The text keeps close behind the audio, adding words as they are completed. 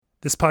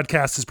This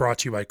podcast is brought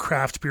to you by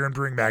Craft Beer and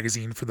Brewing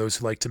Magazine for those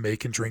who like to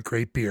make and drink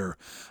great beer.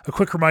 A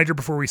quick reminder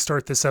before we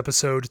start this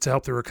episode: to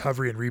help the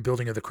recovery and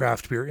rebuilding of the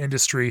craft beer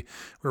industry,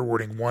 we're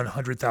awarding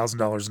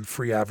 $100,000 in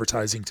free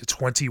advertising to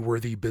 20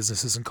 worthy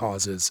businesses and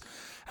causes.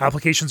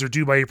 Applications are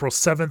due by April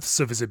 7th,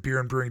 so visit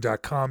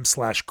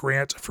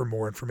beerandbrewing.com/grant for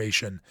more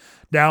information.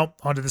 Now,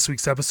 on to this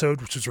week's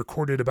episode, which was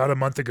recorded about a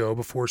month ago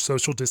before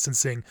social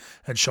distancing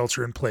and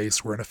shelter in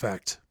place were in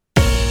effect.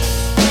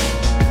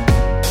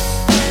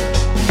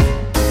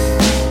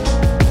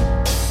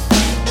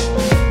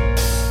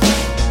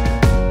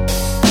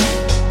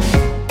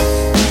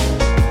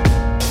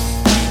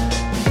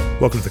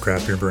 Welcome to the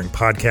Craft Beer and Brewing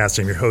Podcast.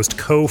 I'm your host,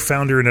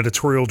 co-founder and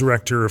editorial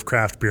director of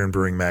Craft Beer and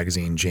Brewing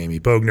Magazine, Jamie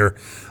Bogner.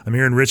 I'm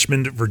here in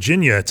Richmond,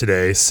 Virginia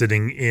today,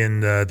 sitting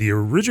in the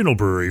original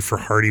brewery for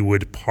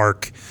Hardywood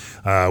Park,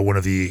 one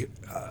of the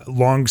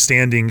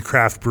long-standing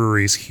craft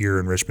breweries here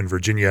in Richmond,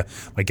 Virginia.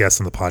 My guests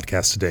on the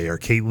podcast today are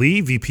Kate Lee,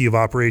 VP of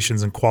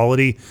Operations and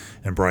Quality,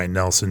 and Brian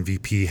Nelson,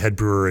 VP, Head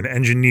Brewer and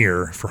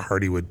Engineer for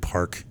Hardywood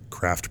Park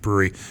Craft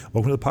Brewery.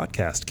 Welcome to the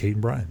podcast, Kate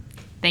and Brian.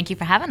 Thank you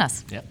for having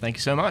us. Yeah, thank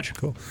you so much.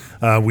 Cool.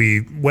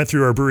 We went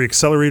through our Brewery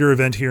Accelerator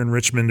event here in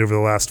Richmond over the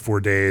last 4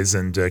 days,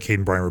 and Kate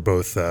and Brian were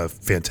both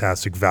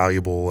fantastic,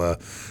 valuable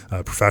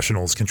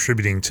professionals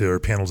contributing to our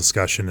panel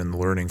discussion and the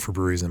learning for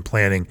breweries and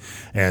planning.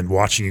 And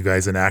watching you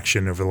guys in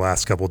action over the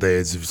last couple of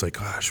days, it was like,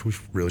 gosh, we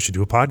really should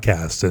do a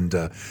podcast. And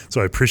so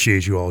I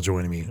appreciate you all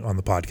joining me on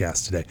the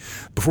podcast today.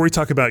 Before we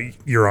talk about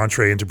your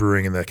entree into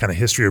brewing and the kind of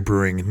history of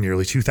brewing,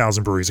 nearly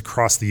 2,000 breweries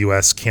across the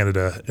U.S.,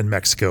 Canada, and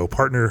Mexico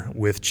partner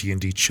with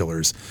G&D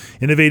Chillers.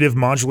 Innovative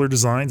modular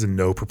designs and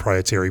no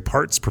proprietary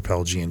parts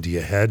propel G&D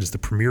ahead as the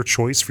premier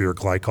choice for your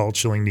glycol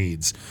chilling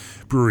needs.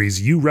 Breweries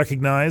you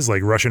recognize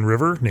like Russian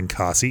River,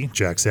 Ninkasi,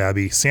 Jack's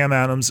Abbey, Sam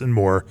Adams, and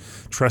more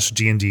trust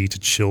G&D to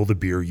chill the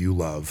beer you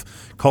love.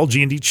 Call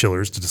G&D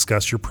Chillers to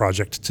discuss your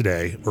project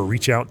today or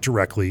reach out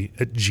directly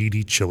at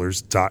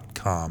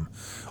gdchillers.com.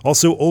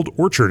 Also, Old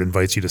Orchard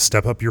invites you to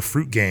step up your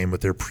fruit game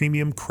with their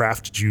premium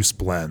craft juice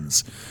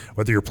blends.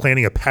 Whether you're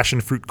planning a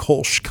passion fruit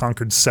Kolsch,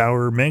 Concord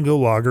Sour, Mango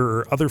Lager,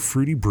 or other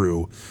fruity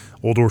brew,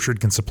 Old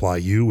Orchard can supply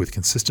you with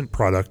consistent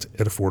product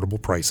at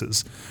affordable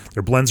prices.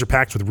 Their blends are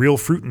packed with real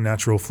fruit and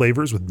natural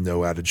flavors with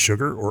no added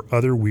sugar or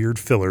other weird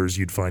fillers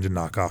you'd find in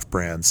knockoff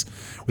brands.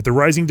 With the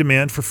rising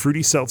demand for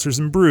fruity seltzers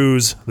and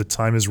brews, the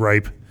time is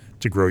ripe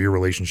to grow your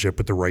relationship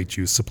with the right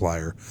juice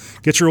supplier.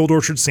 Get your Old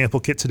Orchard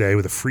sample kit today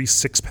with a free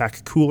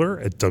 6-pack cooler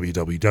at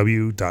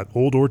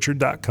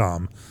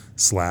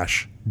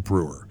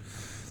www.oldorchard.com/brewer.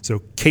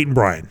 So, Kate and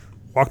Brian,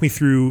 walk me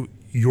through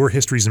your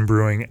histories in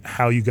brewing,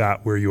 how you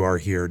got where you are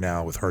here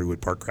now with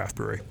Hardywood Park Craft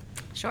Brewery.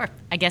 Sure.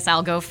 I guess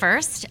I'll go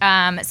first. So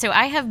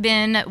I have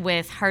been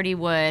with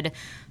Hardywood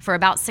for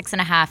about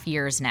 6.5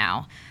 years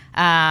now.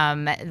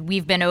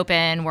 We've been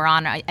open, we're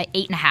on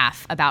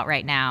 8.5 about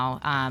right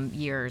now,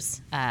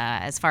 years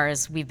as far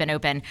as we've been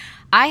open.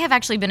 I have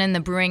actually been in the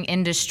brewing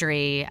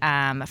industry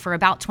for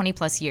about 20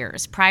 plus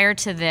years. Prior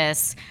to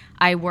this,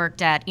 I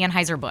worked at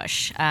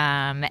Anheuser-Busch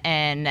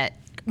and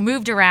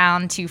moved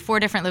around to 4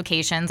 different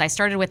locations. I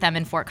started with them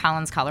in Fort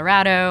Collins,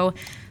 Colorado.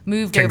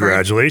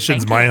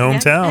 Congratulations, my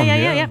hometown.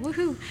 Yeah.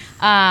 Woohoo.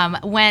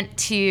 Went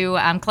to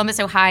Columbus,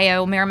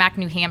 Ohio, Merrimack,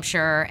 New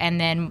Hampshire, and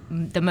then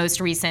the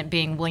most recent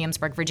being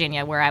Williamsburg,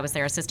 Virginia, where I was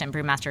their assistant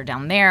brewmaster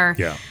down there.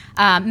 Yeah.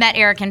 Met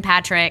Eric and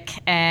Patrick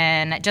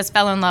and just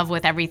fell in love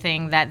with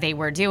everything that they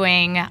were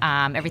doing,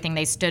 everything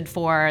they stood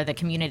for, the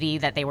community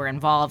that they were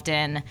involved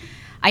in.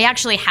 I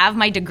actually have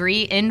my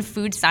degree in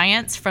food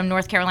science from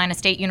North Carolina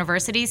State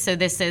University, so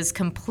this is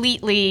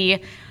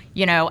completely,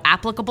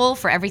 applicable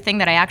for everything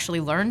that I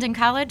actually learned in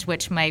college,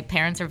 which my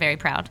parents are very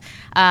proud.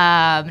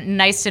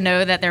 Nice to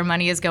know that their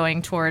money is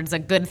going towards a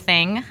good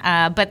thing.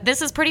 But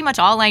this is pretty much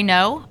all I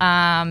know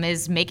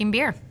is making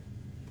beer.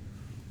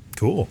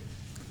 Cool.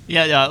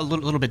 Yeah, a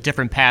little bit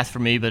different path for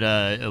me,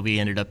 but we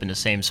ended up in the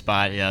same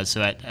spot. Yeah,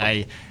 so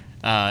I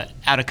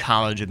out of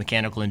college, a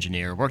mechanical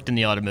engineer, worked in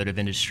the automotive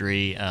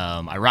industry.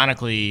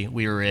 Ironically,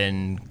 we were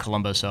in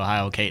Columbus,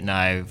 Ohio, Kate and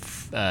I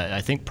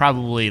think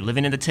probably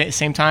living at the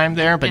same time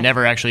there, but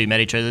never actually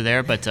met each other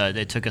there. But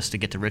it took us to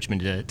get to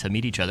Richmond to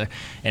meet each other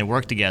and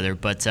work together.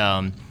 But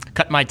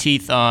cut my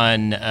teeth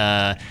on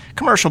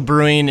commercial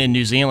brewing in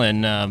New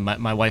Zealand.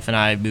 My wife and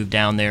I moved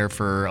down there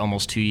for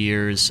almost 2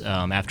 years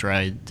after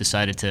I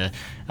decided to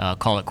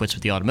call it quits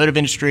with the automotive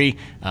industry.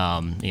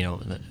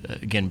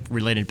 Again,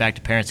 related back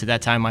to parents at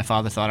that time, my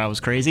father thought I was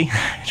crazy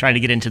trying to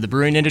get into the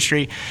brewing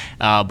industry,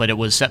 but it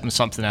was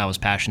something I was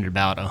passionate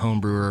about, a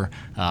home brewer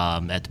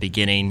at the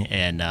beginning,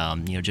 and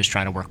just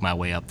trying to work my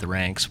way up the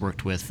ranks.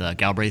 Worked with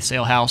Galbraith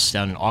Ale House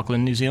down in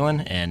Auckland, New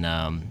Zealand, and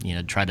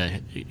tried to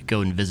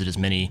go and visit as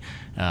many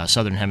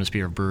Southern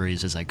Hemisphere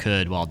breweries as I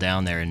could while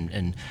down there,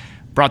 and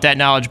brought that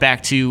knowledge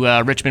back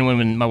to Richmond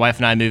when my wife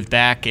and I moved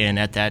back, and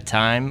at that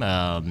time,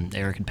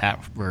 Eric and Pat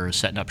were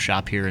setting up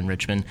shop here in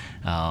Richmond.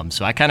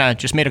 So I kind of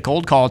just made a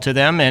cold call to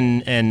them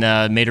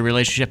and made a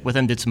relationship with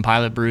them, did some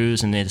pilot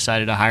brews, and they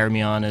decided to hire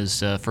me on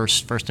as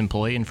first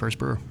employee and first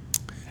brewer.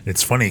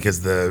 It's funny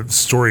because the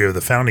story of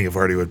the founding of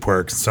Hardywood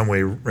Park in some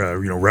way,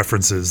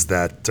 references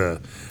that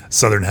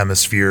Southern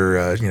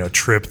Hemisphere,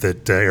 trip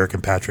that Eric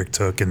and Patrick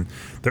took, and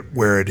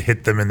where it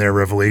hit them in their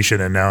revelation,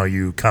 and now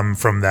you come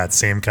from that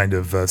same kind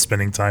of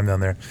spending time down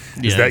there.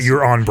 Is that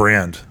you're on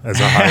brand as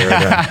a higher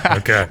then?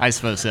 Okay, I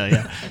suppose so.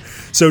 Yeah.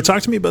 So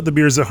talk to me about the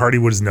beers that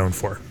Hardywood is known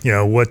for.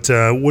 What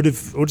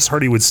does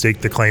Hardywood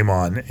stake the claim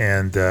on,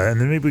 and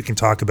then maybe we can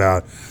talk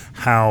about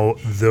how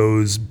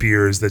those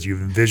beers that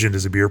you've envisioned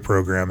as a beer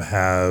program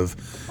have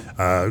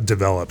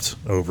developed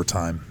over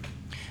time.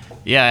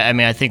 Yeah, I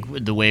mean, I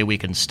think the way we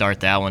can start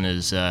that one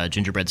is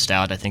gingerbread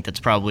stout. I think that's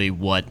probably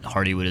what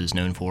Hardywood is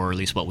known for, or at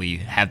least what we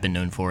have been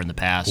known for in the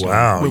past.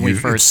 Wow, when we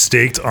first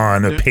staked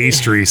on a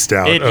pastry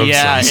stout of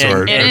some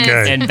sort.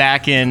 And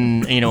back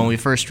in, when we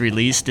first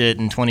released it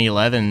in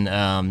 2011,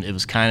 it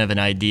was kind of an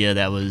idea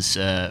that was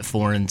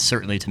foreign,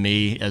 certainly to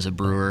me as a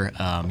brewer.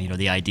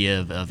 The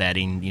idea of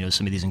adding,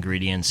 some of these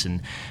ingredients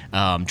and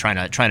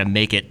trying to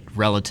make it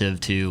relative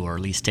to, or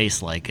at least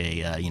taste like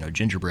a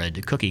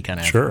gingerbread cookie kind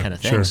of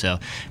thing. Sure. So,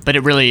 but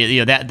it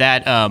really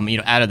that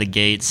out of the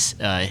gates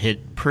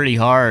hit pretty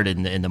hard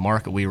in the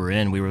market we were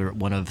in. We were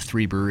one of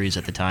 3 breweries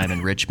at the time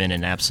in Richmond,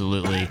 and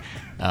absolutely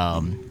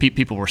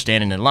people were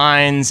standing in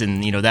lines,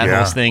 and that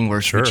whole thing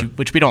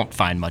which we don't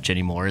find much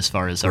anymore as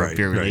far as our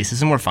beer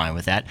releases, and we're fine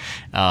with that.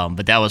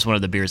 But that was one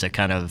of the beers that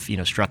kind of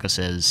struck us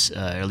as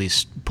at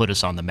least put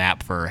us on the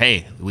map for,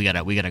 hey, we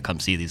gotta come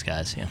see these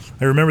guys. Yeah.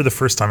 I remember the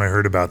first time I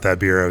heard about that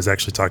beer, I was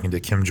actually talking to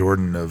Kim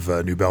Jordan of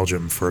New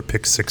Belgium for a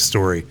Pick 6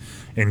 story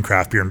in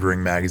Craft Beer and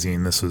Brewing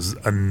magazine. This was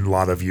a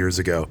lot of years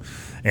ago,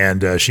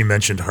 and she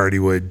mentioned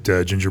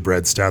Hardywood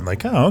gingerbread stout. I'm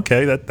like, oh,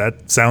 okay,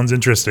 that sounds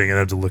interesting, and I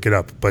had to look it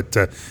up. But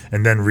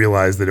and then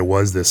realized that it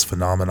was this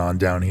phenomenon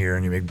down here,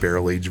 and you make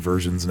barrel aged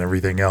versions and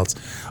everything else.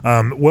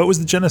 What was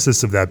the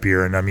genesis of that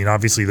beer? And I mean,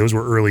 obviously, those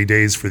were early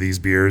days for these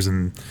beers,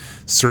 and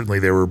certainly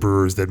there were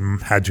brewers that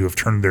had to have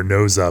turned their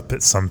nose up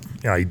at some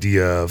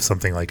idea of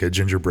something like a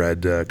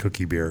gingerbread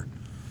cookie beer.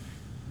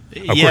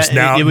 Of course,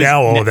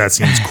 now all of that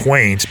seems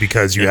quaint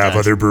because you have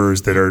other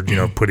brewers that are,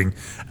 putting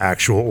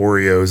actual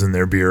Oreos in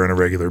their beer on a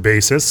regular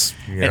basis.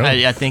 And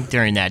I think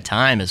during that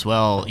time as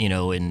well,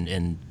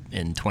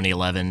 in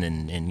 2011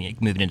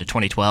 and moving into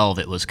 2012,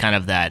 it was kind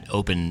of that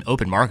open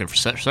market.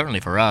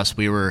 Certainly for us,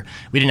 we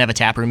didn't have a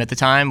tap room at the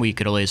time. We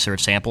could always serve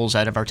samples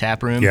out of our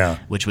tap room,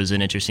 which was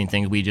an interesting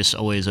thing. We just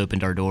always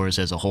opened our doors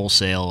as a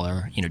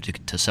wholesaler,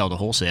 to sell to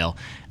wholesale,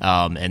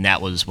 and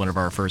that was one of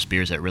our first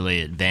beers that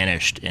really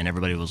vanished, and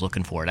everybody was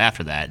looking for it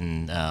after that.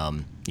 And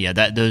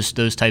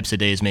those types of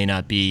days may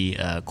not be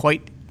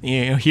quite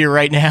here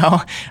right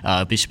now,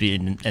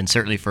 and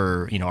certainly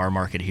for our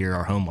market here,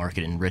 our home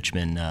market in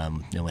Richmond.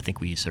 I think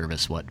we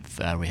service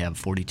we have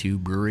 42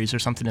 breweries or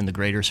something in the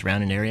greater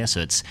surrounding area,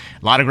 so it's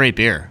a lot of great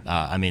beer.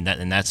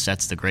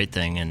 That's the great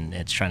thing, and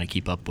it's trying to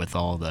keep up with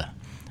all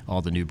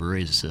the new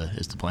breweries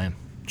is the plan.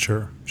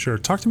 Sure.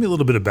 Talk to me a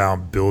little bit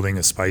about building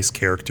a spice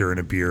character in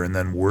a beer, and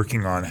then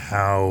working on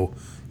how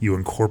you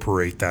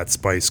incorporate that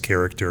spice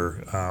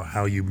character,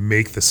 how you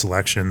make the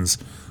selections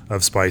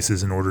of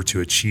spices in order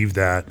to achieve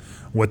that,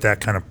 what that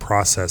kind of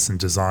process and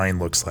design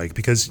looks like.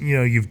 Because,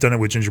 you've done it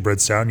with gingerbread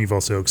stout, and you've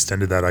also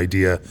extended that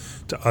idea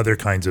to other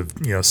kinds of,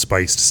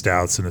 spiced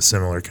stouts in a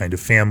similar kind of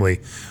family.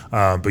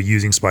 But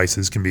using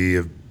spices can be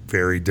a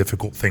very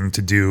difficult thing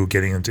to do,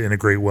 getting them to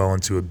integrate well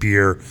into a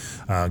beer,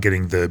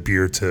 getting the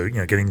beer to,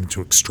 getting them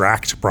to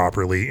extract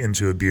properly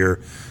into a beer,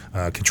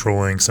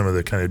 controlling some of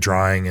the kind of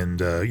drying and,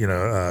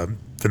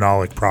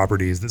 phenolic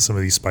properties that some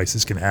of these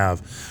spices can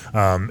have.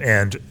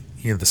 And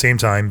at the same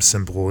time,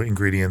 simple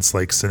ingredients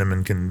like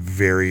cinnamon can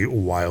vary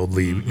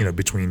wildly,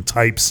 between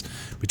types,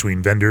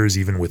 between vendors,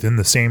 even within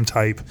the same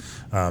type.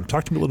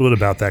 Talk to me a little bit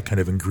about that kind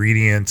of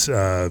ingredient,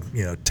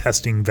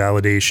 testing,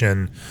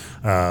 validation,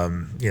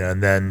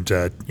 and then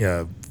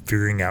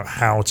figuring out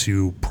how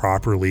to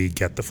properly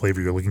get the flavor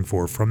you're looking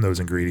for from those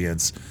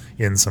ingredients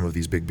in some of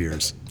these big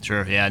beers.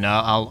 Sure. Yeah. No,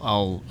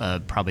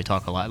 I'll probably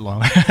talk a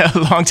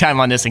long time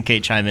on this, and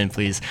Kate, chime in,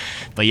 please.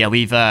 But yeah,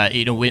 we've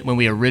when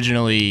we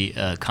originally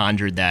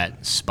conjured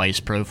that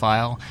spice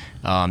profile,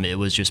 it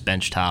was just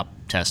benchtop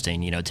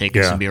testing,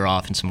 taking some beer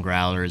off in some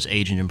growlers,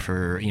 aging them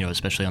for,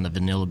 especially on the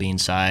vanilla bean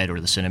side or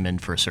the cinnamon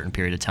for a certain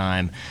period of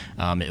time.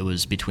 It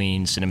was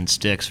between cinnamon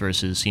sticks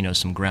versus,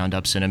 some ground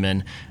up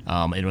cinnamon.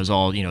 It was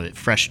all,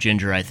 fresh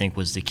ginger, I think,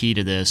 was the key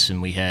to this.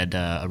 And we had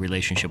a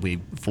relationship we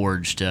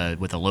forged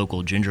with a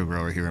local ginger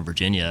grower here in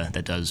Virginia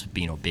that does,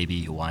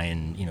 baby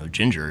Hawaiian,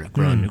 ginger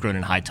grown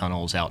in high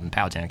tunnels out in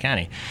Powhatan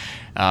County.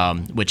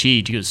 Which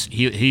he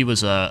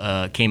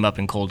came up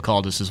and cold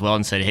called us as well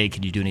and said, hey,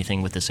 could you do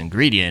anything with this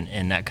ingredient?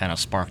 And that kind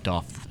of sparked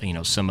off,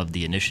 some of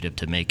the initiative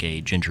to make a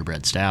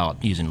gingerbread stout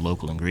using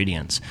local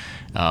ingredients,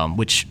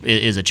 which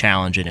is a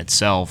challenge in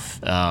itself.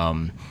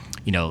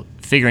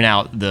 Figuring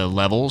out the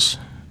levels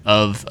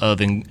of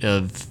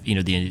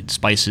the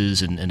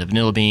spices and the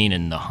vanilla bean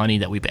and the honey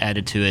that we've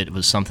added to it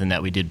was something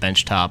that we did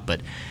benchtop,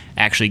 but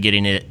actually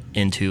getting it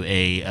into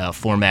a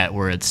format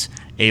where it's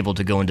able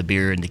to go into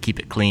beer and to keep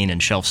it clean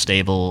and shelf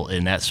stable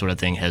and that sort of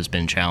thing has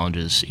been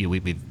challenges.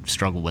 We've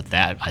struggled with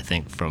that, I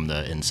think, from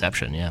the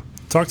inception. Yeah.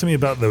 Talk to me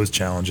about those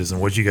challenges and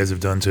what you guys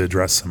have done to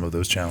address some of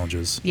those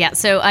challenges. Yeah,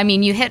 so I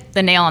mean, you hit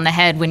the nail on the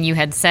head when you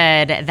had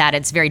said that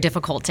it's very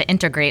difficult to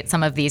integrate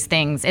some of these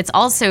things. It's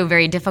also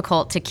very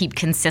difficult to keep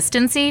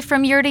consistency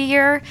from year to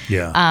year.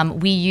 Yeah.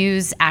 We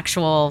use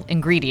actual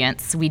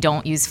ingredients. We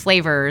don't use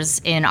flavors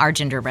in our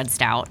gingerbread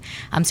stout.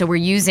 So we're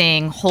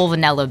using whole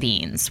vanilla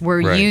beans.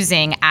 We're Right.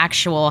 using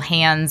actual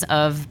hands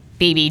of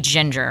baby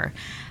ginger.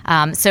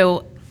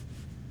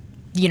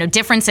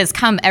 Differences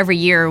come every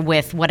year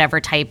with whatever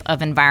type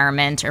of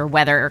environment or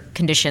weather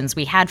conditions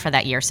we had for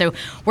that year. So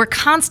we're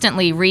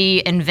constantly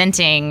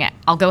reinventing,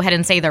 I'll go ahead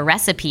and say, the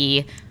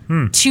recipe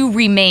to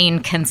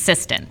remain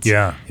consistent.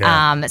 Yeah.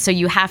 So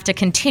you have to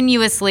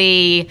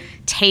continuously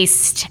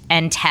taste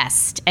and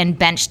test and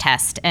bench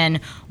test. And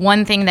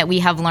one thing that we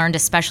have learned,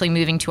 especially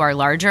moving to our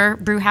larger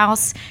brew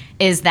house,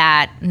 is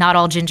that not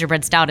all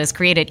gingerbread stout is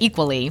created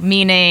equally,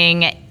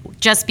 meaning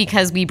just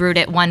because we brewed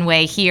it one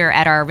way here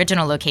at our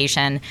original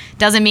location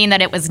doesn't mean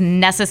that it was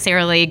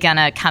necessarily going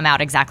to come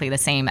out exactly the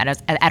same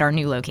at our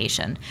new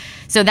location.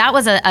 So that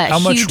was a How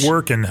huge... much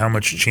work and how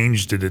much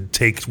change did it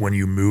take when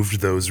you moved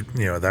those,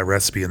 that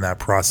recipe and that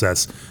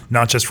process,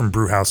 not just from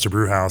brew house to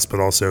brew house, but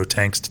also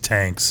tanks to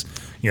tanks,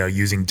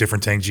 using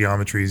different tank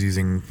geometries,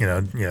 using,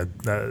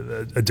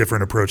 a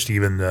different approach to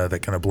even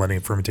that kind of blending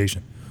and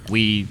fermentation?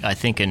 I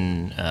think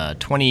in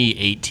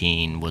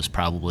 2018 was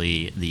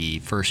probably the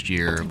first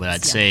year, but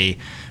I'd say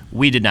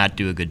we did not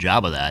do a good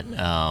job of that.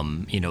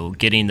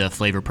 Getting the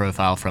flavor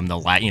profile from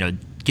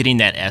getting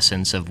that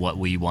essence of what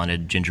we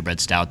wanted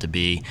gingerbread stout to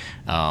be.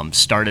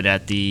 Started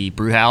at the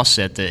brew house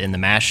in the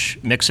mash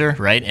mixer,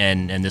 right?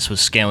 And this was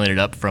scaling it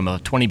up from a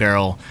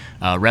 20-barrel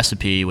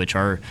recipe, which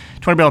our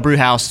 20-barrel brew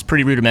house is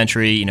pretty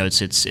rudimentary. It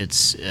was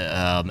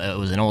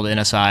an old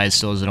NSI,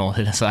 still is an old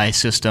NSI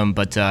system,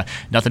 but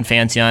nothing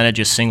fancy on it,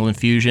 just single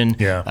infusion.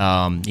 Yeah.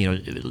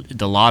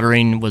 The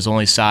lautering was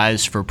only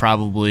sized for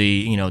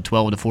probably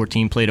 12 to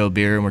 14 Plato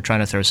beer, and we're trying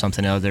to throw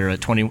something out there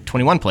at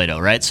 21 Plato,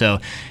 right? So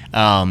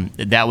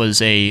that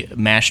was a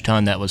mash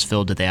tun that was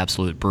filled to the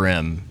absolute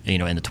brim,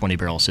 in the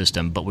 20-barrel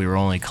system, but we were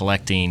only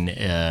collecting,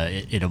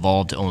 it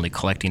evolved to only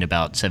collecting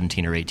about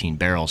 17 or 18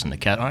 barrels in the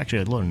kettle. Actually,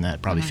 a little more than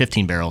that, probably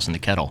 15 barrels in the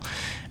kettle.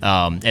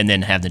 And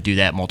then having to do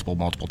that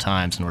multiple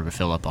times in order to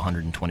fill up a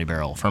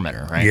 120-barrel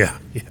fermenter, right? Yeah.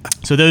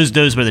 So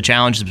those were the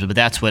challenges, but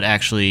that's what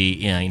actually,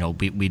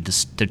 we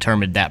just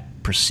determined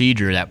that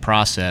procedure, that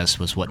process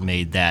was what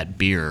made that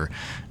beer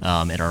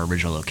at our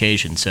original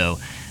location. So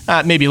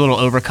maybe a little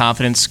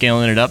overconfidence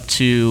scaling it up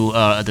to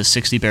the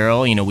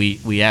 60-barrel.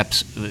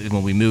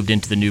 When we moved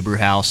into the new brew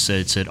house,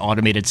 it's an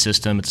automated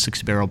system. It's a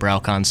 60-barrel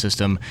Braucon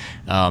system.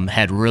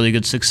 Had really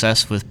good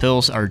success with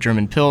our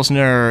German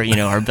Pilsner,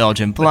 our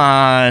Belgian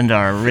Blonde,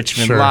 our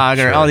Richmond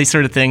Lager, all these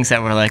sort of things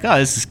that were like, oh,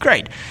 this is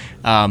great.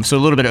 So a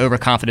little bit of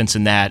overconfidence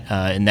in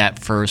that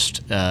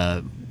first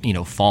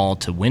fall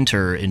to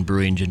winter in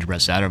brewing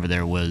gingerbread stout over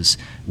there was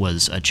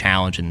a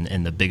challenge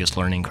and the biggest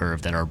learning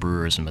curve that our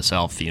brewers and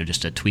myself,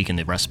 just tweaking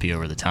the recipe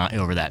over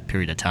that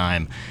period of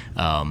time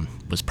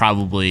was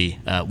probably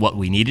what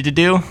we needed to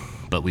do,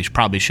 but we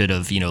probably should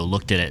have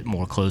looked at it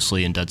more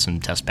closely and done some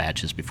test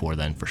batches before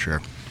then for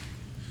sure.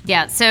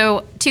 Yeah,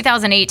 so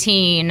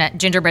 2018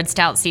 gingerbread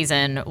stout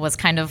season was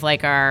kind of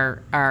like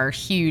our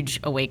huge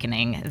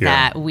awakening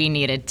that we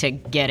needed to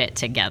get it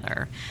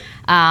together.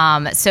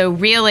 So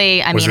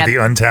really, Was it the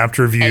Untapped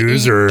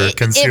reviews or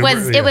consumer?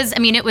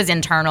 It was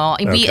internal.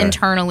 Okay. We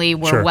internally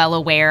were well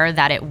aware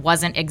that it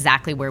wasn't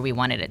exactly where we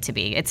wanted it to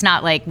be. It's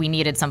not like we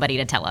needed somebody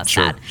to tell us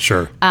that.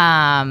 Sure.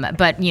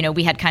 But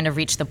we had kind of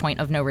reached the point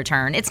of no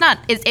return.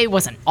 It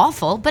wasn't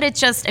awful, but it's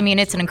just,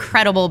 it's an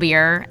incredible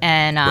beer,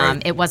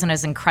 and it wasn't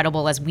as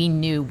incredible as we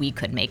knew we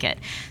could make it.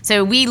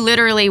 So we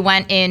literally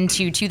went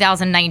into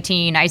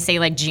 2019, I'd say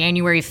like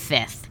January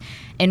 5th.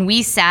 And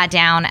we sat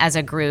down as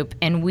a group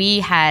and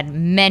we had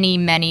many,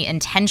 many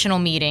intentional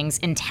meetings,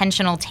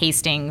 intentional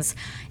tastings,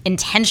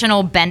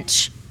 intentional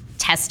bench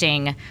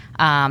testing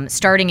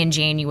starting in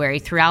January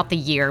throughout the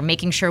year,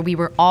 making sure we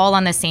were all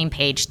on the same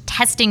page,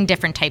 testing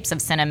different types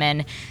of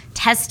cinnamon,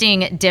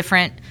 testing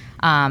different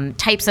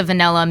types of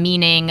vanilla,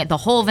 meaning the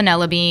whole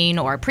vanilla bean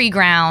or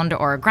pre-ground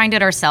or grind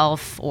it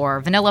ourselves or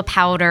vanilla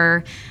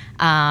powder.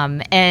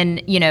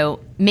 And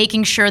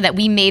making sure that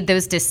we made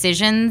those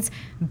decisions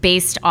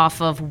based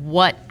off of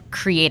what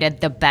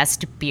created the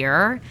best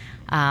beer,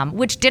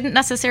 which didn't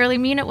necessarily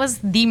mean it was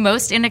the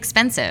most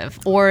inexpensive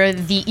or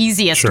the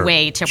easiest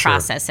way to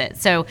process it.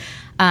 So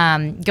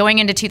going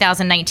into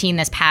 2019,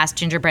 this past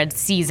gingerbread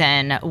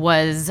season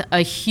was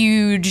a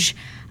huge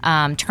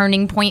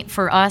turning point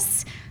for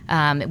us.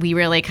 We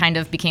really kind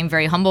of became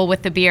very humble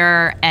with the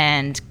beer,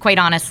 and quite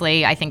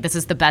honestly, I think this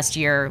is the best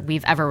year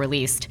we've ever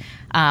released.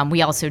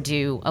 We also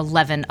do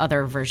 11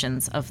 other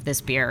versions of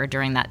this beer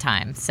during that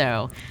time.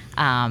 So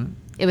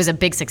it was a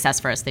big success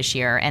for us this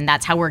year, and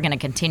that's how we're going to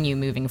continue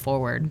moving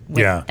forward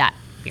with that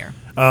beer.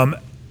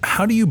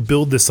 how do you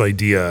build this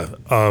idea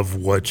of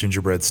what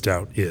gingerbread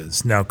stout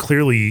is? Now,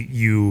 clearly,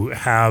 you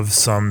have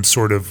some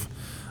sort of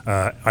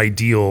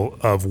ideal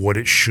of what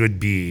it should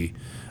be,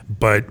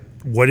 but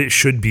what it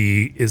should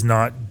be is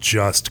not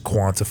just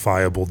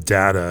quantifiable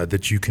data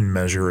that you can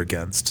measure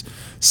against.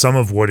 Some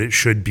of what it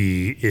should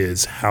be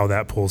is how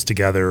that pulls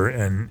together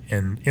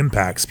and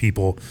impacts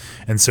people.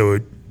 And so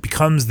it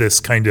becomes this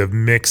kind of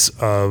mix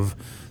of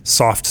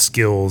soft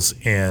skills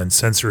and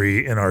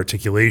sensory and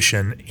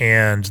articulation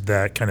and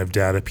that kind of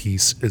data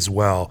piece as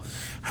well.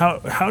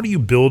 How do you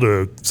build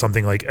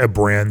something like a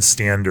brand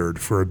standard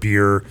for a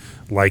beer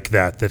like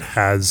that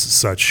has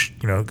such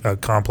a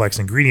complex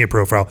ingredient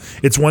profile?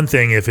 It's one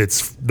thing if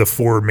it's the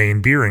 4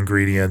 main beer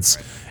ingredients,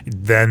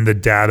 then the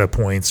data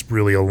points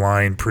really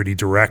align pretty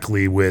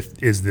directly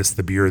with, is this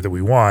the beer that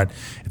we want?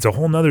 It's a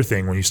whole nother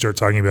thing when you start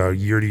talking about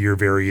year-to-year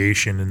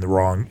variation in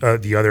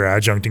the other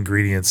adjunct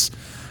ingredients,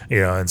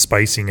 and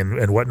spicing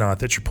and whatnot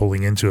that you're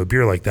pulling into a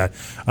beer like that.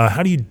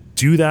 How do you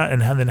do that,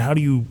 and then how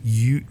do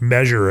you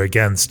measure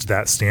against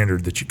that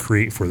standard that you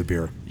create for the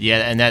beer?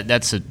 Yeah, and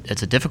that's a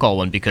difficult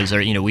one because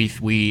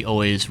we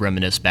always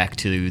reminisce back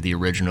to the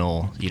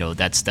original.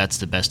 That's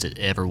the best it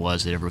ever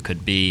was, it ever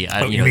could be.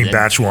 You mean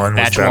batch one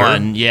was better?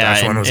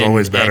 Batch one was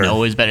always better. And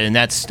always better, and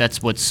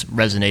that's what's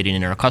resonating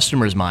in our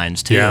customers'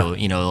 minds too.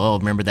 Yeah.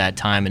 Remember that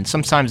time, and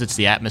sometimes it's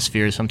the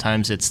atmosphere,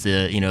 sometimes it's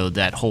the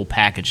that whole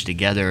package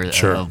together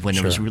of when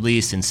it was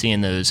released and seeing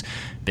those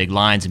big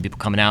lines and people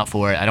coming out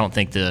for it. I don't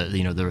think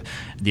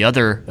the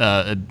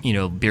other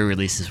beer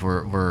releases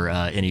were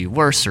any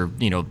worse or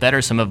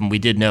better. Some of them we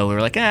did know we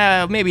were like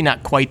maybe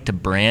not quite to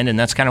brand, and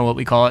that's kind of what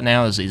we call it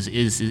now is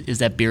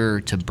that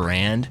beer to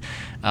brand.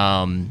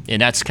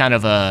 And that's kind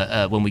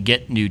of when we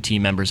get new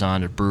team members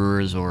on, or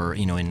brewers, or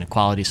in the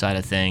quality side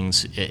of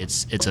things,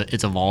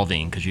 it's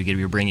evolving because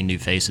you're bringing new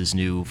faces,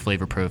 new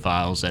flavor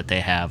profiles that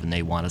they have and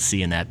they want to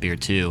see in that beer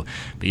too.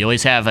 But you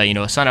always have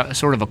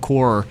sort of a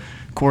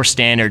core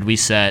standard we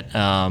set,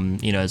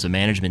 as a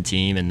management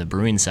team and the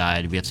brewing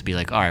side. We have to be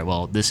like, all right,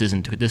 well, this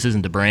isn't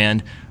the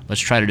brand. Let's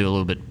try to do a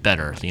little bit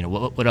better.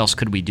 What else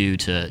could we do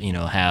to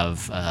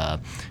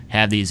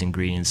have these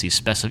ingredients,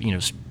 these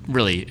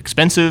really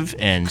expensive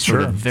and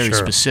sort of very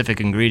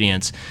specific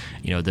ingredients.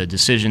 The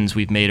decisions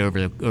we've made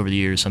over the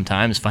years,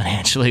 sometimes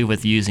financially,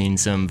 with using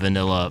some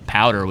vanilla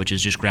powder, which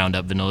is just ground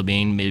up vanilla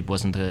bean, maybe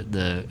wasn't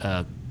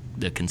the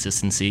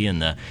consistency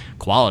and the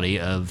quality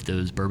of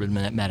those bourbon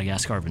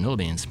Madagascar vanilla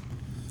beans,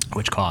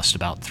 which cost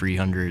about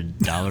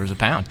 $300 a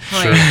pound.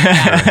 Sure.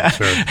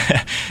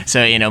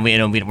 So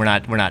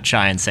we're not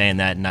shy in saying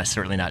that, and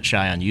certainly not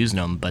shy on using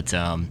them. But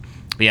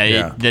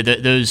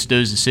those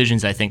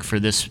decisions, I think, for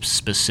this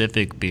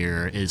specific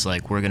beer is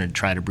like, we're going to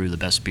try to brew the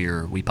best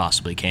beer we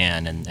possibly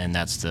can, and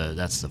that's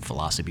the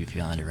philosophy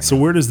behind it right now. So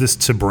where does this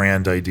to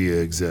brand idea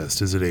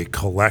exist? Is it a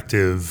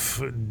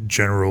collective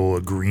general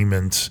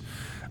agreement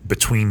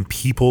between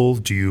people?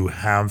 Do you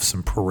have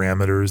some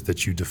parameters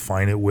that you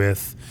define it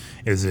with?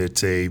 Is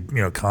it a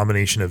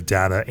combination of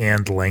data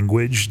and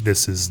language?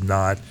 This is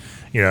not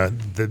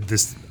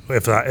this.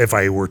 If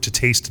I were to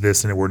taste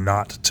this and it were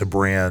not to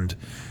brand,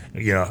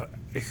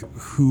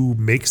 who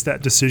makes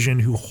that decision?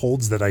 Who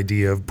holds that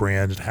idea of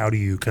brand? And how do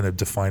you kind of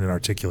define and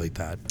articulate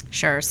that?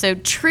 Sure. So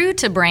true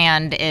to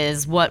brand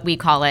is what we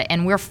call it,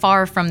 and we're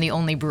far from the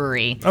only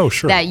brewery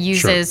that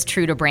uses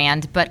true to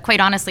brand. But quite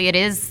honestly, it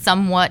is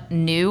somewhat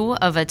new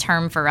of a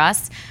term for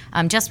us.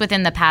 Just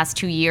within the past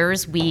 2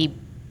 years, we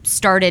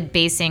started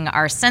basing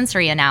our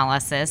sensory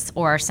analysis,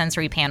 or our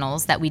sensory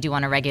panels that we do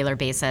on a regular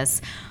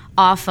basis,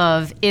 off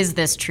of, is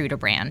this true to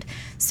brand?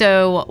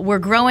 So we're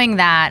growing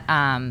that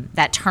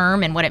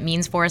term and what it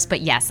means for us. But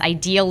yes,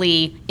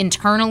 ideally,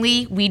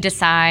 internally, we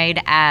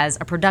decide as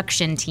a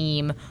production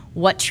team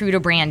what true to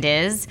brand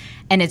is.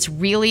 And it's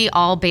really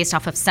all based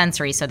off of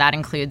sensory. So that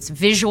includes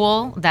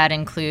visual, that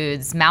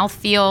includes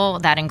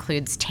mouthfeel, that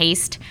includes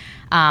taste,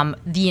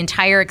 the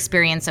entire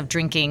experience of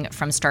drinking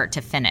from start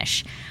to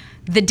finish.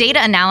 The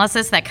data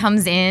analysis that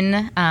comes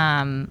in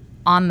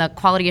on the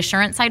quality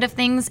assurance side of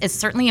things is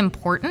certainly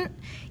important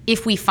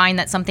if we find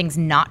that something's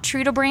not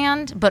true to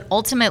brand, but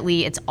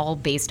ultimately it's all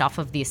based off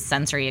of the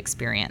sensory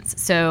experience.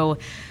 So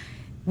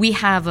we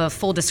have a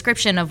full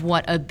description of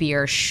what a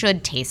beer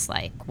should taste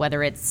like,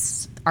 whether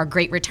it's our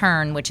Great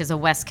Return, which is a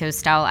West Coast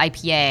style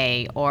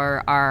IPA,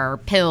 or our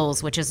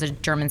Pils, which is a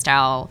German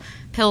style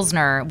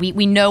Pilsner.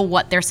 We know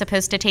what they're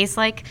supposed to taste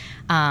like,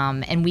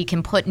 and we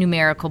can put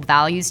numerical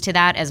values to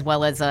that, as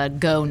well as a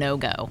go, no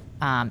go.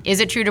 Is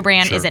it true to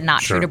brand? Sure, is it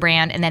not true to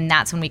brand? And then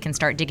that's when we can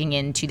start digging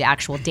into the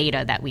actual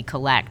data that we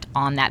collect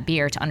on that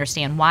beer to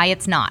understand why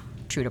it's not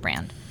true to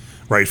brand.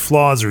 Right.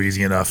 Flaws are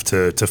easy enough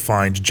to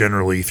find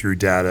generally through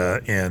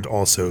data and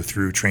also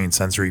through trained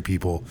sensory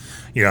people.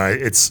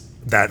 It's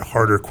that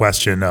harder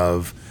question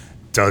of,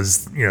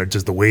 does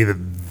the way that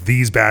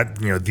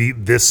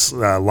this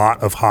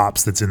lot of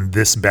hops that's in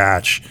this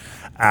batch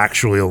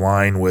actually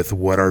align with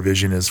what our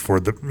vision is for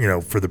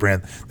the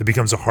brand? That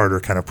becomes a harder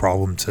kind of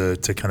problem to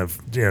kind of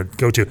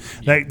go to.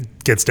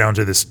 That gets down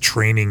to this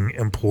training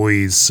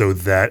employees so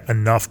that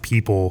enough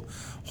people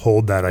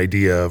hold that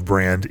idea of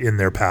brand in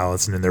their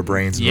palates and in their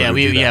brains. We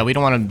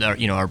don't want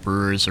to, our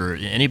brewers or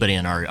anybody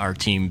on our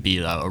team be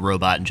a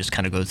robot and just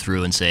kind of go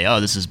through and say, oh,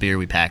 this is beer,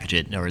 we package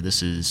it, or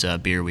this is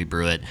beer, we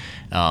brew it.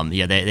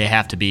 They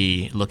have to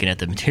be looking at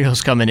the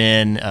materials coming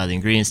in, the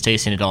ingredients,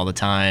 tasting it all the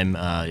time.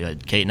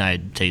 Kate and I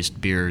taste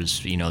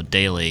beers,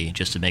 daily,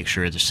 just to make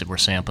sure that we're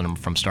sampling them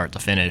from start to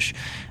finish,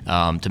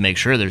 to make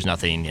sure there's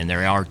nothing, and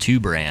there are to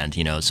brand,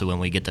 so when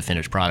we get the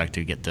finished product,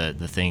 we get the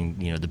thing,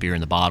 the beer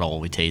in the bottle,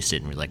 we taste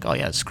it, and we're like, oh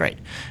yeah, it's great.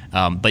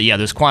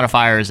 There's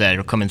quantifiers that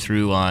are coming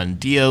through on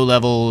DO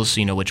levels,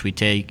 which we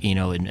take,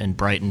 and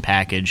Brighton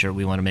package, or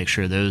we want to make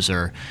sure those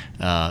are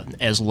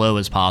as low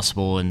as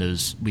possible, and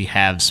those we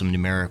have some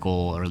numerical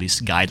or at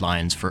least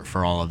guidelines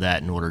for all of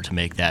that in order to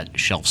make that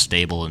shelf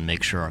stable and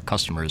make sure our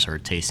customers are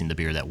tasting the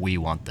beer that we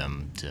want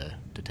them to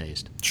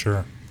taste.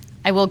 Sure.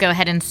 I will go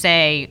ahead and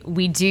say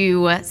we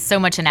do so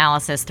much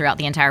analysis throughout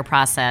the entire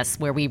process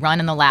where we run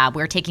in the lab.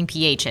 We're taking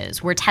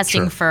pHs. We're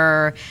testing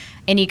for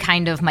any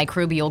kind of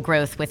microbial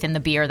growth within the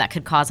beer that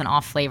could cause an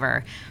off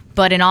flavor.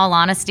 But in all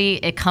honesty,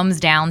 it comes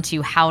down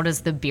to how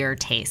does the beer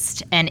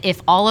taste? And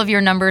if all of your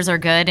numbers are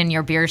good and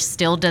your beer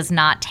still does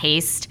not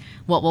taste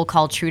what we'll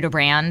call true to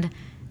brand,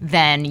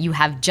 then you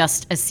have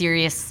just as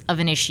serious of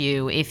an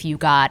issue if you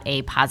got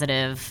a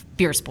positive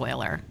beer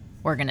spoiler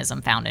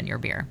organism found in your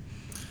beer.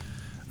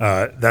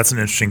 That's an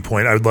interesting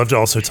point. I would love to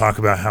also talk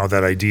about how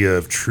that idea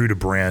of true to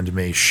brand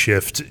may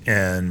shift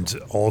and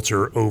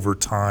alter over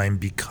time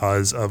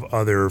because of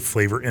other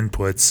flavor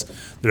inputs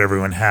that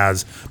everyone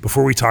has.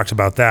 Before we talked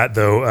about that,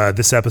 though,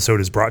 this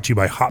episode is brought to you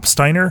by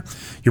Hopsteiner,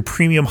 your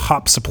premium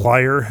hop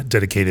supplier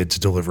dedicated to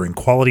delivering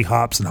quality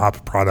hops and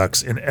hop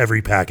products in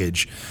every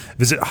package.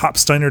 Visit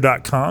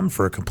hopsteiner.com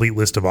for a complete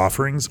list of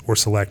offerings or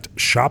select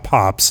Shop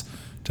Hops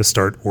to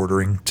start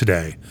ordering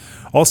today.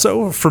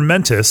 Also,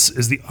 Fermentis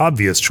is the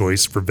obvious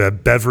choice for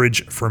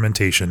beverage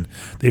fermentation.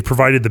 They've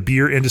provided the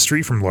beer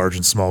industry, from large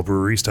and small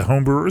breweries to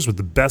home brewers, with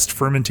the best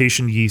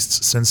fermentation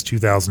yeasts since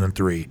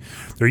 2003.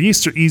 Their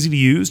yeasts are easy to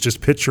use.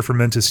 Just pitch your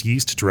Fermentis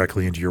yeast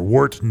directly into your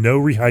wort. No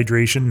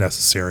rehydration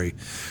necessary.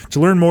 To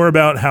learn more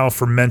about how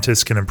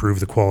Fermentis can improve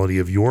the quality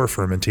of your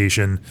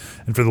fermentation,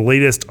 and for the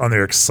latest on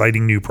their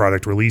exciting new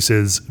product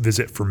releases,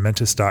 visit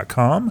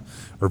Fermentis.com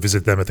or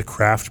visit them at the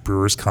Craft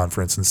Brewers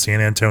Conference in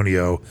San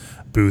Antonio,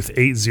 booth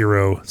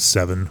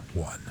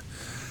 8071.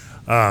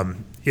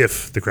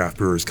 If the Craft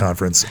Brewers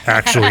Conference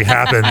actually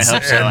happens,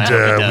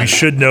 and we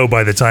should know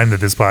by the time that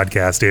this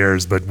podcast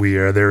airs, but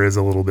there is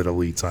a little bit of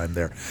lead time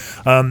there.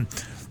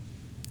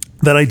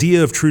 That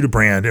idea of true to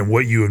brand and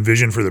what you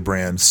envision for the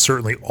brand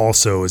certainly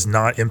also is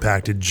not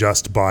impacted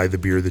just by the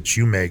beer that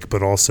you make,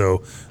 but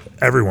also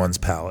everyone's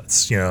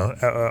palates.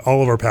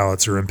 All of our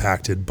palates are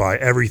impacted by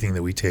everything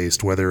that we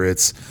taste, whether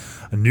it's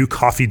a new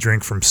coffee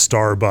drink from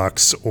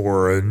Starbucks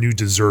or a new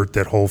dessert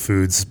that Whole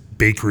Foods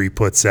bakery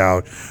puts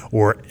out,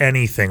 or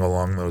anything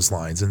along those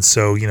lines. And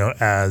so,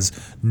 as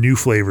new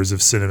flavors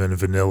of cinnamon and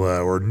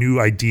vanilla, or new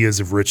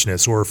ideas of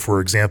richness, or for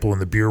example, in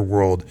the beer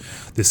world,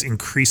 this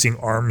increasing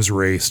arms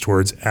race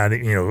towards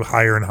adding,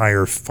 higher and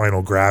higher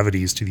final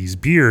gravities to these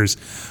beers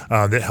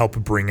that help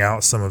bring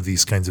out some of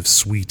these kinds of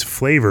sweet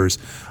flavors.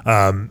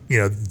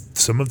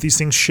 Some of these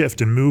things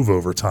shift and move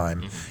over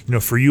time.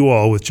 For you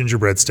all with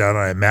Gingerbread Stout,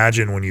 I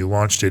imagine when you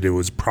launched it, it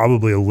was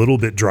probably a little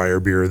bit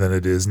drier beer than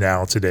it is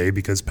now today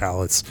because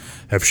palates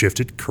have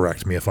shifted.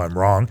 Correct me if I'm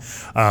wrong.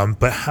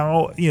 But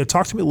how,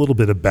 talk to me a little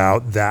bit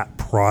about that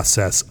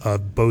process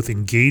of both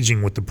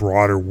engaging with the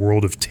broader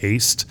world of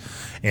taste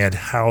and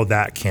how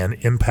that can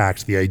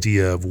impact the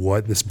idea of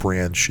what this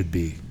brand should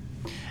be.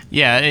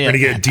 Yeah. We're going to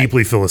get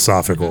deeply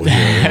philosophical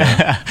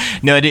here.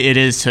 No, it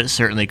is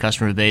certainly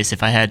customer base.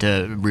 If I had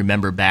to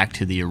remember back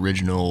to the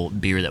original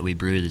beer that we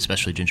brewed,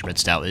 especially Gingerbread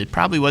Stout, it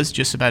probably was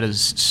just about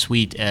as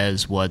sweet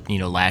as what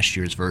last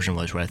year's version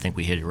was, where I think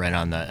we hit it right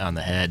on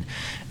the head.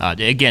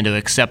 Again, to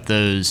accept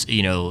those,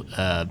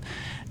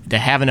 to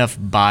have enough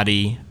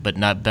body, but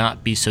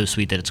not be so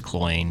sweet that it's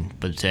cloying,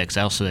 but to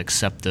also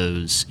accept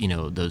those,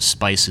 those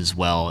spices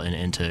well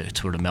and to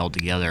sort of meld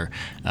together.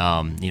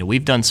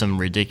 We've done some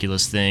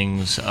ridiculous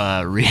things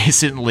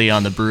recently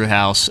on the brew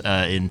house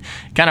in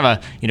kind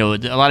of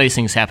a lot of these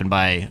things happen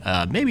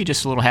by maybe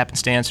just a little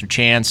happenstance or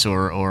chance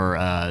or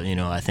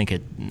I think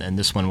in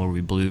this one where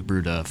we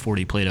brewed a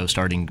 40 Plato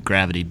starting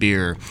gravity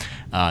beer,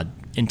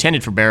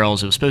 intended for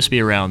barrels. It was supposed to be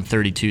around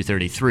 32,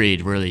 33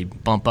 to really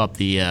bump up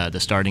the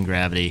starting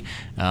gravity.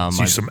 So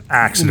you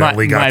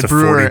accidentally got to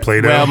 40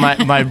 Plato? Well,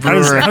 my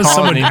brewer how does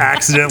someone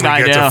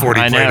accidentally get to 40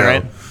 Plato?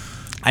 Right?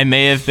 I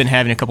may have been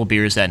having a couple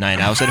beers that night.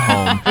 I was at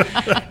home,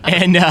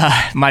 and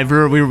my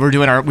brewer we were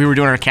doing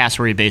our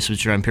cassowary base,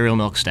 which is our imperial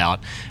milk stout,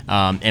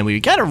 and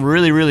we got a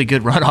really, really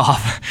good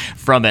runoff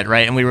from it,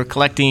 right? And we were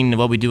collecting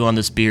what we do on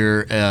this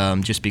beer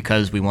just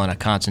because we want to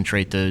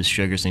concentrate those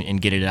sugars and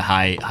get it at a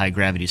high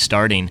gravity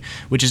starting,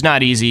 which is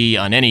not easy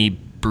on any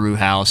brew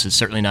house. It's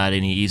certainly not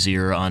any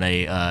easier on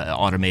a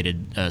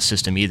automated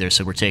system either.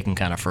 So we're taking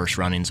kind of first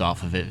runnings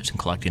off of it and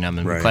collecting them.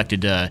 And we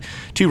collected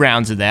 2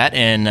 rounds of that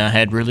and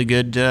had really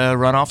good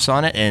runoffs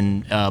on it,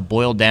 and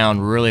boiled down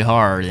really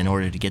hard in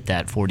order to get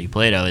that 40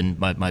 Plato. And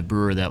my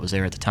brewer that was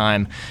there at the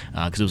time,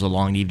 because it was a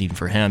long evening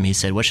for him, he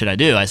said, "What should I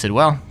do?" I said,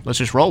 "Well, let's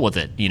just roll with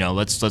it.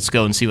 Let's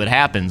go and see what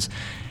happens."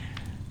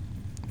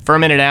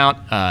 Ferment it out.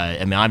 I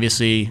mean,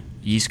 obviously,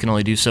 yeast can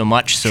only do so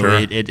much, so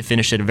it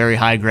finished at a very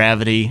high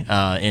gravity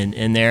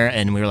in there,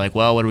 and we were like,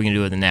 well, what are we going to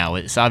do with it now?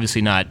 It's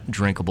obviously not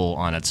drinkable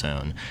on its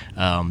own,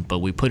 but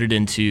we put it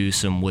into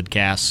some wood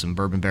casks, some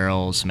bourbon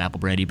barrels, some apple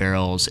brandy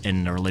barrels,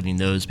 and are letting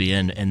those be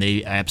in, and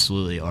they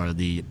absolutely are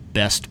the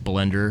best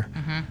blender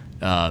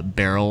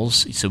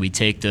barrels. So we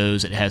take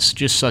those. It has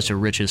just such a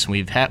richness.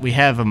 We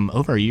have them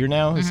over a year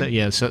now. Is that,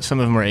 yeah? So some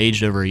of them are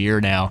aged over a year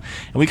now,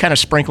 and we kind of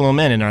sprinkle them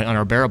in on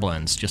our barrel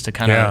blends just to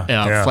kind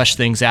of flesh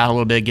things out a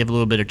little bit, give a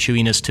little bit of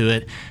chewiness to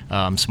it,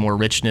 some more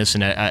richness,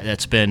 and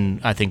that's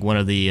been, I think, one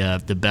of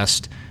the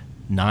best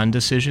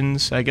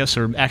non-decisions, I guess,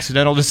 or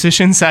accidental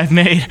decisions I've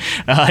made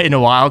in a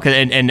while.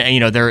 And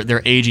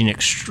they're aging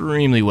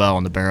extremely well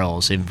in the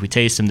barrels. If we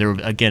taste them, they're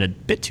again a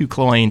bit too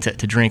cloying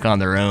to drink on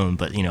their own,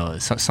 but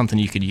something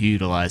you could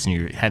utilize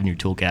and have in your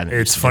tool cabinet.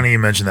 It's funny you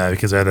mentioned that,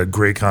 because I had a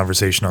great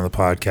conversation on the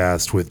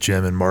podcast with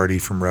Jim and Marty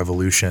from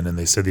Revolution, and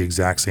they said the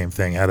exact same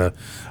thing. Had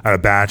a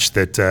batch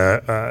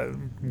that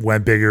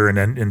went bigger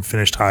and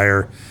finished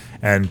higher,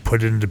 and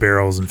put it into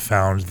barrels, and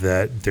found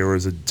that there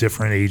was a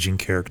different aging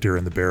character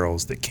in the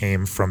barrels that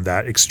came from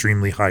that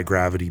extremely high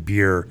gravity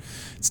beer.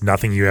 It's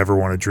nothing you ever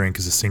want to drink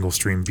as a single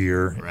stream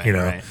beer.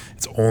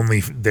 It's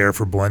only there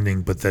for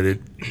blending, but that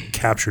it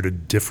captured a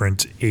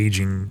different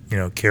aging,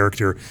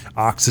 character,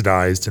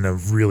 oxidized in a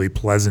really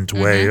pleasant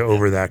way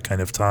over that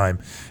kind of time.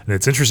 And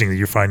it's interesting that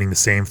you're finding the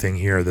same thing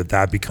here,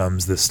 that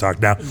becomes this stock.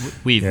 Now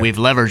we've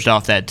leveraged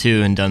off that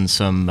too, and done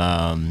some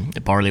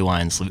barley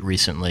wines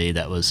recently.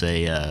 That was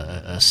a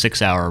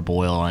 6-hour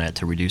boil on it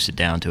to reduce it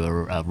down to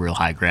a real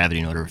high gravity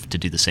in order to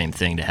do the same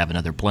thing, to have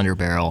another blender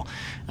barrel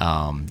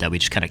that we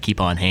just kind of keep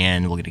on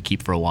hand. We're going to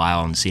keep for a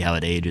while and see how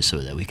it ages, so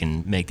that we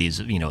can make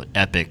these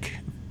epic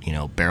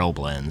barrel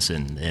blends,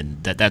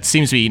 and that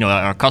seems to be,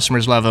 our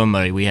customers love them.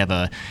 We have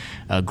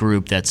a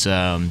group that's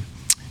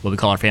what we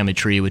call our family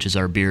tree, which is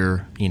our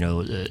beer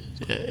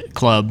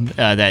club,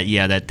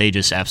 that they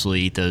just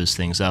absolutely eat those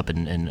things up,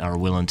 and are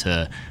willing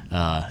to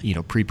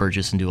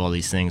pre-purchase and do all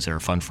these things that are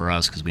fun for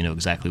us, because we know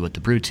exactly what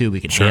to brew to.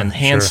 We can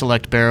hand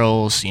select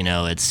barrels.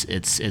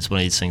 It's one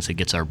of these things that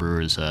gets our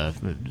brewers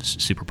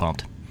super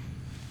pumped.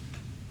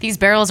 These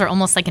barrels are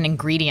almost like an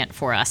ingredient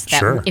for us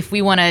that if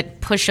we want to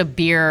push a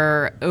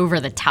beer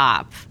over the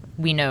top,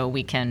 we know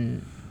we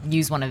can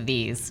use one of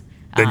these.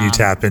 Then you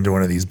tap into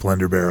one of these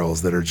blender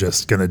barrels that are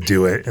just going to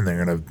do it, and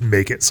they're going to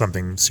make it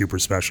something super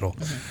special.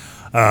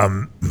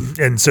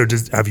 And so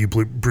have you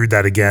brewed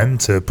that again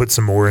to put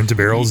some more into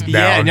barrels?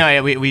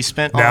 We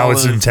spent all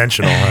it's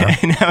intentional.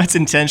 Huh? Now it's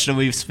intentional.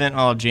 We've spent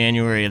all of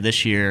January of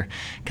this year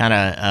kind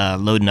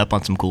of loading up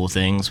on some cool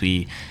things.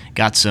 We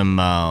got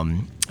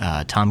some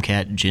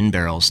Tomcat gin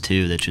barrels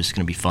too. That's just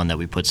going to be fun. That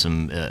we put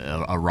some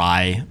a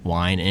rye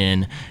wine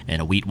in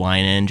and a wheat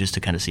wine in, just to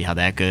kind of see how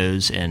that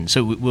goes. And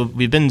so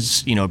we've been,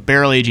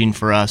 barrel aging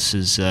for us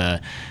is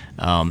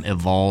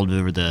evolved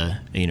over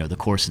the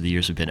course of the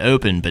years we've been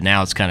open. But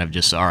now it's kind of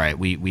just, all right,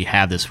 we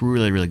have this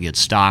really, really good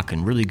stock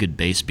and really good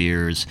base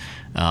beers.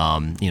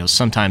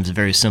 Sometimes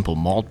very simple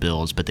malt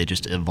bills, but they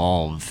just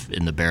evolve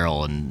in the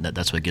barrel, and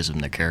that's what gives them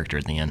their character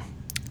at the end.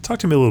 Talk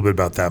to me a little bit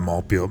about that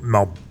malt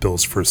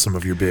bills for some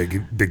of your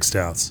big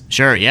stouts.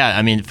 Sure, yeah.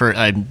 I mean, for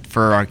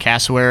our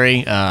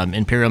cassowary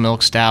Imperial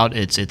Milk Stout,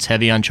 it's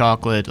heavy on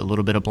chocolate, a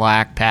little bit of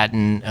black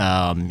patent.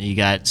 You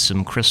got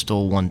some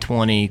Crystal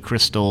 120,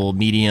 Crystal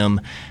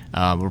medium.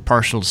 We're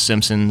partial to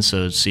Simpsons,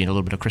 so it's a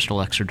little bit of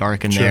Crystal extra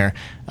dark in there.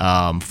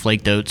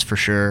 Flaked oats for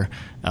sure.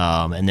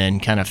 And then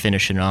kind of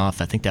finishing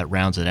off, I think that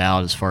rounds it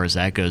out as far as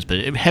that goes.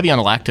 But heavy on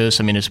the lactose.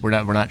 I mean,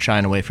 we're not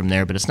shying away from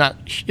there, but it's not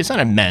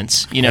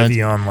immense.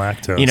 Heavy on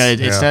lactose.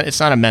 It's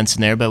not immense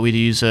in there, but we do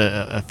use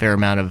a fair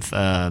amount of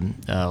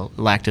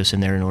lactose in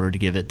there in order to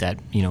give it that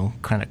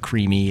kind of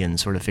creamy and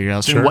sort of figure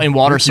out. Sure. And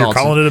water salts.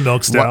 You're calling it a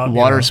milk stout.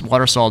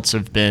 Water salts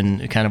have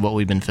been kind of what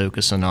we've been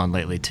focusing on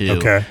lately too.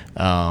 Okay.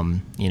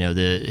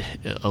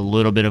 A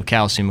little bit of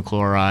calcium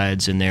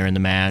chlorides in there in the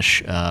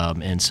mash,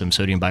 and some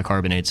sodium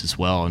bicarbonates as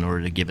well, in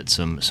order to give it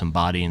some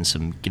body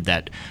and give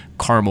that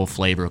caramel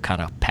flavor kind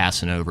of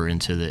passing over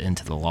into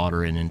the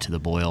water and into the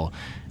boil.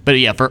 But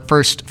yeah,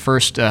 first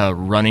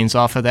runnings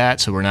off of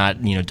that, so we're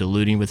not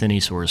diluting with any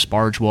sort of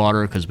sparge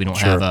water, because we don't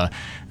have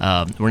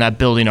we're not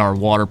building our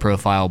water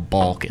profile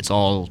bulk. It's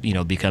all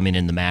becoming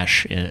in the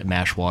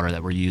mash water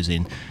that we're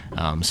using.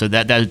 So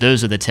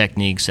those are the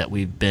techniques that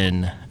we've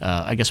been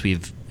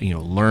we've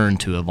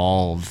learned to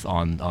evolve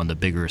on the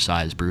bigger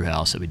size brew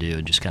house that we do,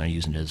 and just kind of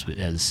using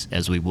it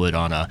as we would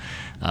on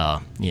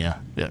our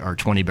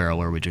 20 barrel,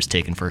 where we're just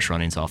taking first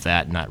runnings off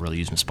that and not really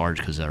using sparge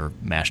because our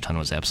mash tun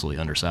was absolutely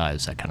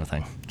undersized, that kind of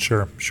thing.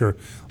 Sure.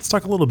 Let's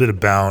talk a little bit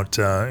about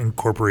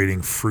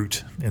incorporating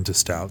fruit into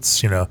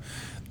stouts.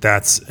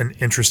 That's an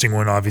interesting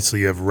one. Obviously,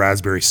 you have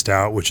Raspberry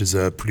Stout, which is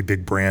a pretty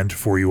big brand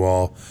for you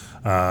all.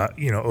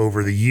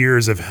 Over the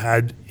years, I've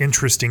had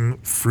interesting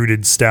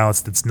fruited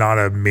stouts. That's not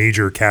a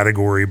major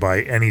category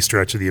by any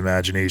stretch of the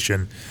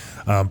imagination.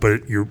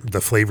 But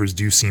the flavors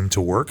do seem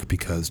to work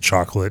because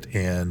chocolate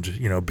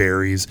and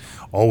berries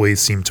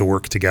always seem to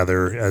work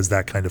together as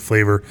that kind of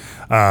flavor.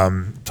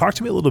 Talk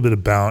to me a little bit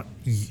about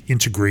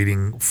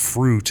integrating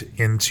fruit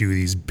into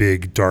these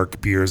big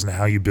dark beers and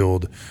how you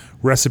build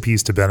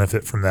recipes to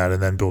benefit from that,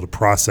 and then build a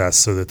process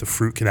so that the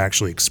fruit can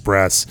actually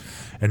express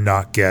and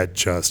not get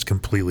just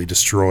completely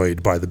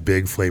destroyed by the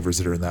big flavors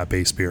that are in that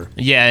base beer.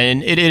 Yeah,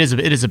 and it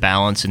is a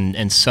balance,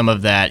 and some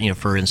of that,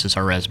 for instance,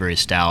 our Raspberry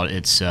Stout,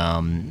 it's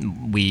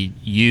we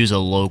use a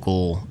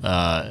local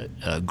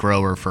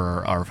grower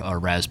for our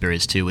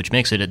raspberries too, which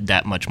makes it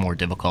that much more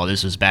difficult.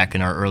 This was back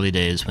in our early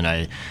days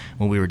when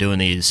we were doing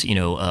these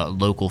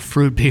local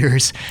fruit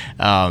beers.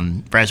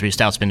 Raspberry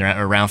Stout's been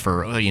around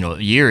for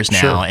years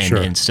now,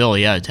 and still,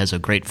 it has a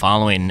great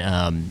following,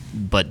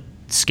 but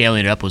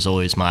scaling it up was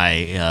always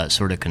my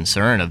sort of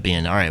concern of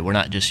being, all right, we're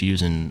not just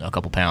using a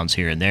couple pounds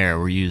here and there,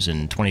 we're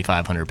using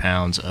 2,500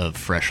 pounds of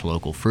fresh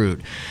local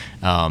fruit.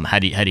 How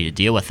do you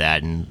deal with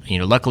that? And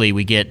luckily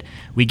we get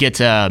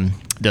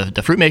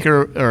the fruit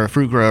maker or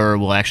fruit grower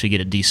will actually get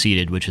it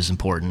de-seeded, which is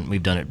important.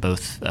 We've done it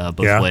both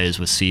ways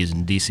with seeds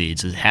and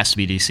de-seeds. It has to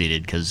be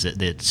de-seeded because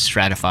it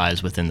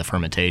stratifies within the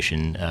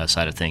fermentation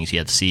side of things. You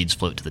have seeds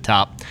float to the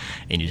top,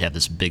 and you'd have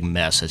this big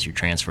mess as you're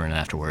transferring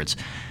afterwards.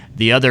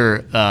 The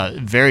other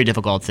very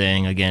difficult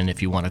thing, again,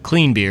 if you want a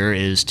clean beer,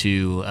 is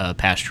to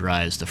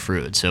pasteurize the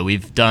fruit. So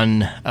we've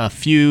done a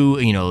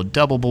few,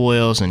 double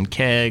boils and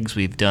kegs.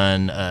 We've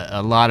done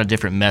a lot of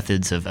different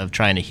methods of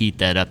trying to heat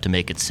that up to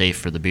make it safe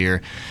for the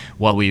beer.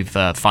 What we've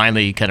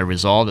finally kind of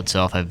resolved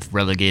itself, I've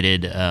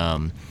relegated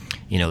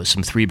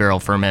some 3-barrel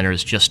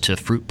fermenters just to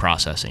fruit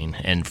processing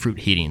and fruit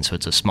heating. So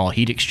it's a small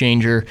heat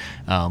exchanger.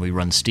 We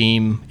run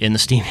steam in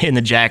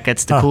the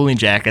jackets, the cooling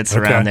jackets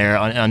around there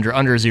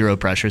under zero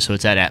pressure, so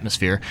it's at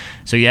atmosphere.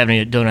 So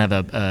you don't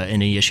have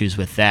any issues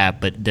with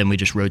that. But then we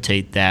just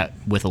rotate that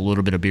with a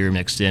little bit of beer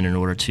mixed in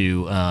order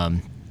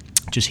to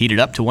just heat it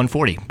up to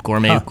 140.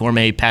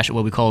 Gourmet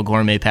what we call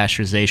gourmet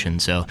pasteurization.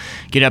 So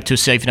get up to a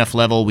safe enough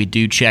level. We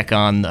do check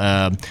on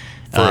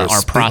for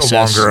our process.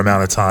 A longer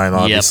amount of time,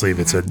 obviously, if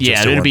it's just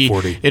a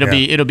 140.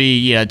 It'll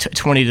be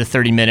 20 to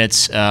 30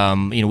 minutes.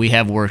 We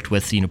have worked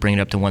with bringing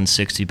it up to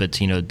 160, but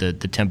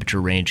the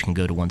temperature range can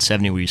go to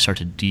 170, where you start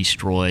to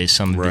destroy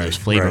some of those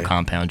flavor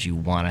compounds you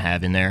want to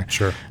have in there.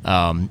 Sure.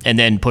 And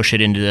then push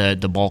it into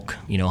the bulk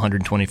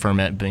 120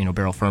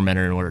 barrel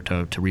fermenter in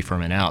order to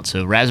re-ferment out.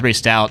 So Raspberry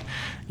Stout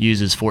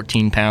uses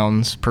 14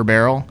 pounds per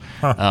barrel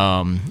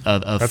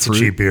of That's fruit. a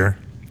cheap beer.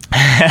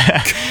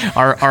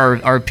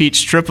 Our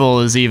peach triple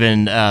is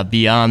even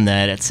beyond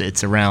that.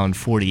 It's around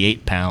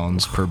 48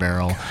 pounds per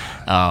barrel,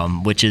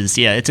 which is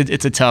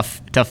it's a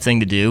tough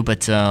thing to do,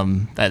 but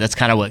that's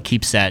kind of what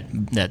keeps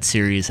that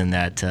series and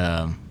that.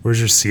 Where's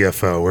your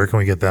CFO? Where can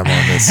we get them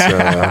on this on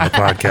the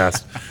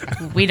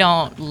podcast? We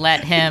don't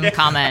let him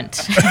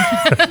comment.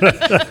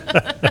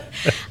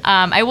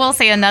 I will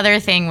say another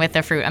thing with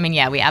the fruit.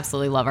 We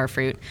absolutely love our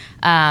fruit,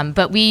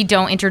 but we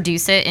don't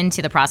introduce it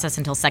into the process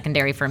until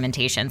secondary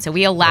fermentation. So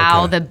we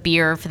allow the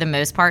beer, for the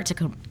most part, to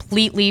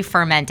completely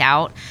ferment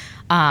out.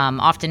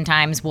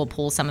 Oftentimes we'll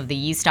pull some of the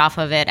yeast off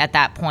of it at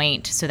that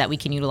point so that we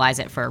can utilize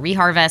it for a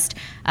reharvest,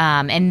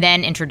 and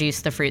then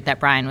introduce the fruit that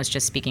Brian was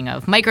just speaking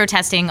of.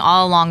 Micro-testing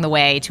all along the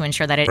way to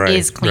ensure that it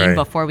is clean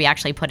before we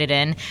actually put it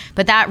in.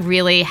 But that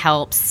really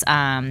helps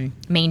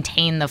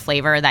maintain the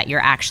flavor that you're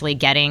actually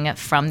getting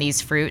from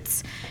these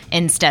fruits,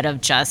 instead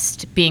of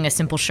just being a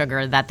simple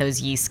sugar that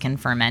those yeasts can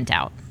ferment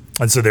out.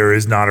 And so there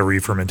is not a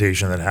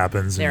re-fermentation that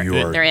happens. There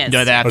is.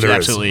 No, there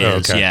absolutely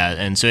is. Okay. Yeah,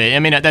 and so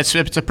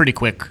it's a pretty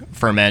quick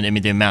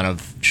ferment. The amount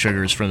of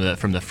sugars from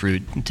the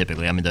fruit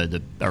typically.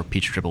 Our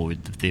peach triple,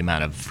 the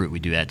amount of fruit we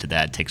do add to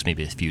that takes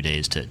maybe a few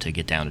days to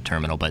get down to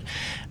terminal. But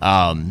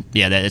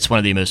it's one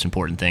of the most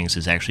important things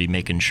is actually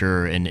making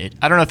sure. And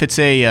I don't know if it's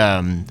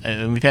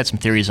we've had some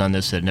theories on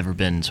this that have never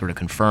been sort of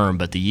confirmed,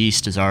 but the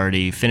yeast has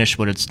already finished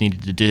what it's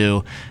needed to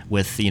do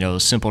with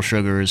simple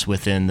sugars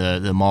within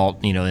the malt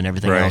and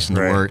everything else in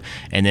the wort.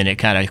 And then it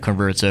kind of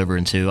converts over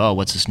into,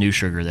 what's this new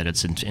sugar that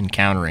it's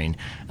encountering,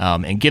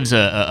 and gives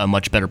a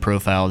much better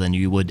profile than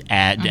you would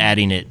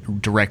adding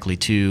it directly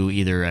to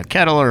either a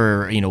kettle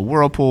or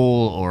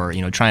whirlpool or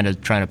trying to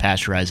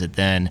pasteurize it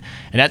then.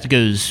 And that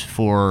goes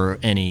for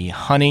any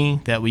honey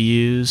that we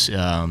use.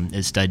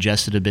 It's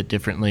digested a bit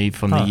differently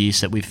from the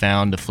yeast that we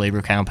found. The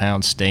flavor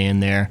compounds stay in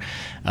there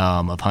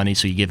of honey,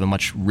 so you give a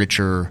much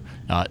richer.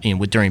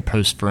 During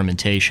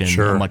post-fermentation,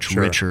 a much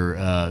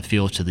richer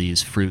feel to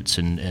these fruits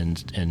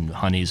and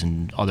honeys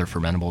and other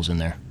fermentables in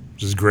there.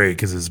 which is great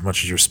because as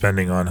much as you're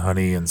spending on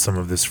honey and some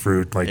of this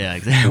fruit, like Yeah,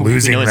 exactly.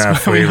 losing that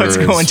flavor it's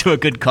is going to a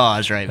good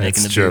cause, right?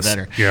 Making the beer just,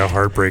 better. yeah,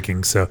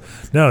 heartbreaking. So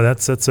no,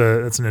 that's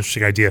an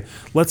interesting idea.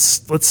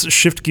 Let's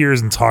shift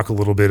gears and talk a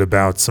little bit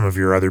about some of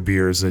your other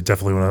beers. I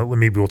definitely want to.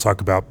 Maybe we'll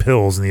talk about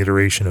Pils and the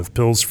iteration of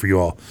Pils for you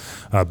all.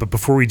 But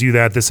before we do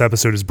that, this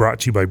episode is brought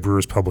to you by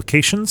Brewers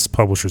Publications,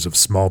 publishers of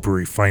Small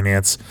Brewery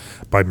Finance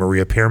by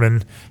Maria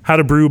Pearman, How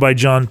to Brew by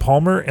John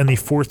Palmer, and the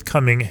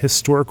forthcoming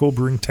Historical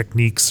Brewing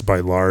Techniques by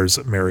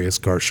Lars Marius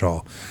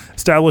Garshall.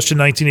 Established in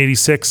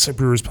 1986,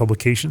 Brewers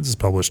Publications has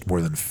published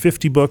more than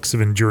 50 books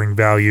of enduring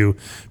value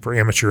for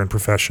amateur and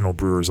professional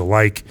brewers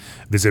alike.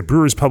 Visit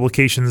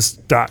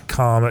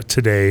brewerspublications.com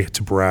today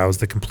to browse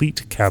the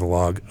complete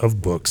catalog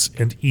of books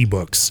and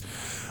ebooks.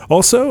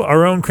 Also,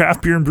 our own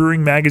Craft Beer and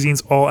Brewing Magazine's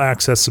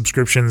all-access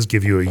subscriptions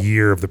give you a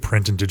year of the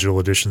print and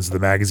digital editions of the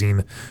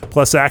magazine,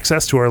 plus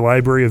access to our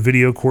library of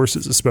video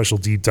courses, a special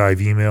deep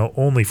dive email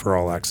only for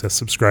all-access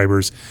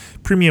subscribers,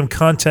 premium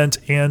content,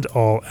 and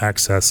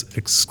all-access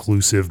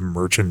exclusive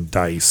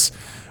merchandise,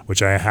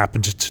 which I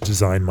happened to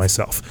design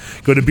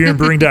myself. Go to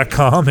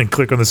beerandbrewing.com and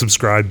click on the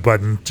subscribe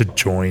button to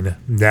join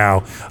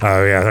now.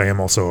 I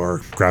am also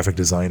our graphic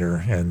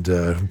designer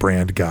and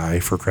brand guy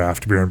for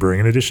Craft Beer and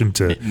Brewing, in addition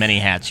to many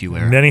hats you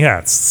wear. Many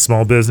hats.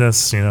 Small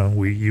business, you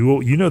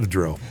know the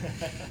drill.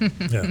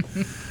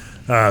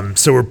 Yeah.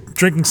 So we're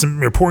pouring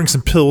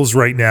some Pils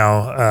right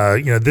now.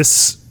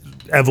 This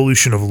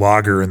evolution of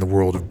lager in the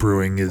world of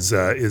brewing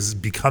is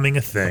becoming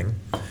a thing.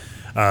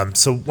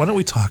 So why don't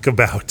we talk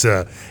about,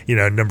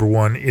 number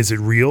one, is it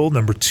real?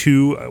 Number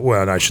two,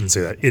 well, I shouldn't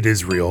say that. It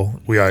is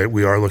real. We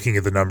are looking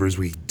at the numbers.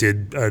 We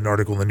did an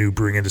article in the New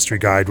Brewing Industry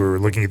Guide where we're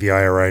looking at the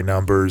IRI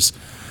numbers,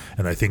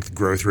 and I think the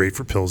growth rate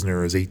for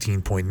Pilsner is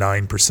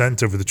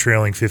 18.9% over the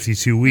trailing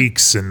 52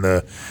 weeks, and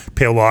the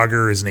Pale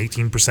Lager is an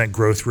 18%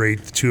 growth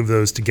rate. The two of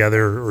those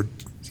together, or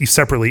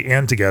separately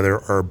and together,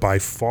 are by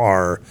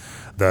far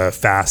the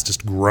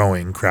fastest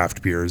growing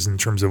craft beers in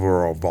terms of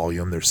overall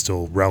volume. They're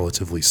still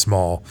relatively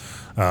small,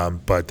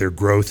 but their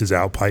growth is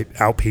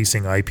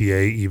outpacing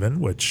IPA even,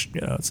 which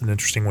it's an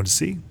interesting one to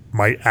see.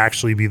 Might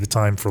actually be the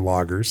time for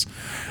lagers.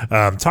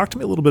 Talk to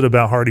me a little bit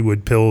about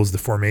Hardywood Pils, the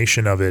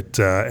formation of it,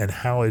 and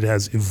how it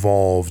has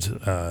evolved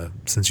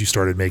since you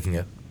started making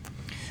it.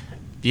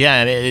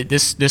 Yeah,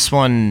 this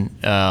one,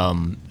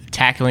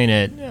 tackling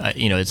it,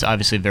 it's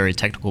obviously a very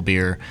technical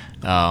beer.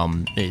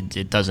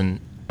 It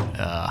doesn't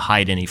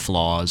hide any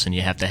flaws, and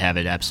you have to have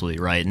it absolutely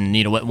right. And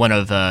one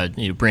of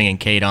bringing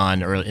Kate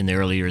on in the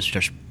early years,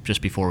 just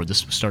before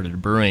this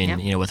started brewing,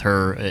 yep. With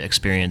her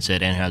experience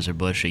at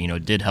Anheuser-Busch,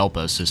 did help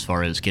us as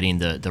far as getting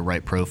the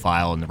right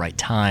profile and the right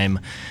time.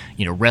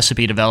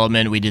 Recipe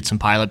development, we did some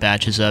pilot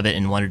batches of it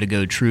and wanted to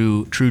go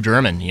true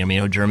German.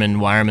 German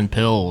Weyermann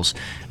Pils,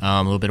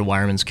 a little bit of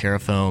Weyermann's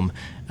Carafoam,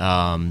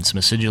 some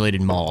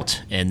acidulated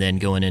malt, and then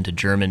going into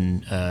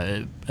German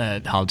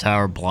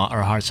Hallertauer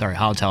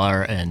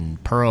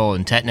and Pearl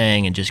and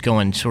Tettnang, and just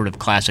going sort of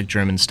classic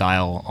German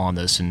style on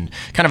this, and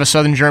kind of a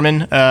Southern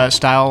German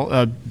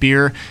style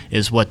beer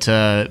is what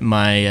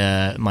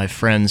my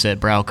friends at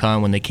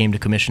BrauCon, when they came to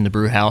commission the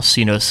brew house,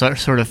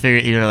 sort of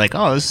figured, like,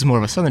 oh, this is more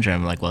of a Southern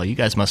German. I'm like, well, you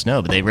guys must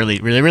know, but they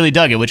really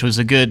dug it, which was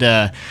a good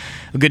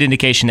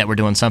indication that we're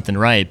doing something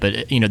right.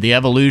 But the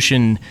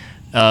evolution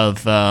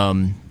of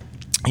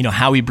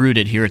how we brewed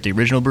it here at the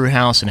original brew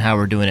house and how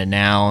we're doing it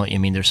now.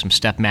 There's some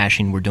step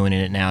mashing we're doing in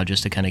it now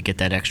just to kind of get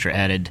that extra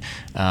added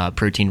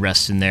protein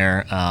rest in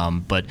there.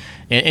 But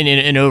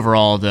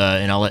overall,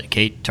 and I'll let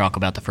Kate talk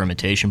about the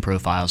fermentation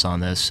profiles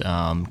on this,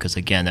 because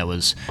again, that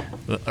was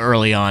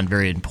early on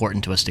very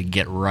important to us to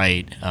get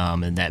right,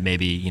 and that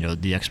maybe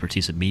the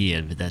expertise of me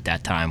at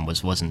that time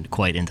wasn't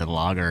quite into the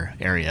lager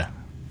area.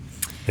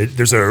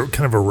 There's a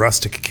kind of a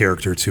rustic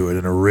character to it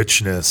and a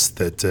richness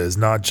that is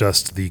not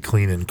just the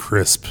clean and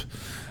crisp,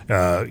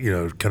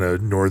 kind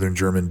of Northern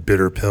German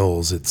bitter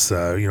Pils. It's,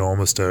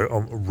 almost a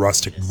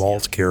rustic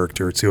malt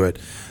character to it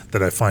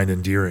that I find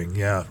endearing.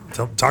 Yeah.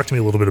 Talk to me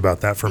a little bit about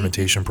that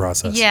fermentation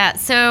process. Yeah.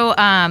 So,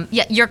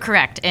 you're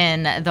correct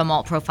in the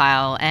malt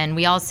profile. And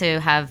we also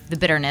have the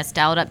bitterness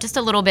dialed up just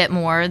a little bit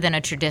more than a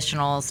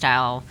traditional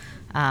style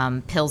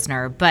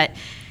Pilsner. But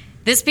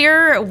this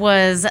beer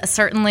was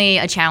certainly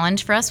a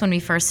challenge for us when we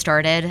first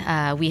started.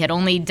 We had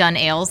only done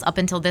ales up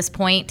until this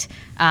point.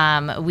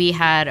 We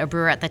had a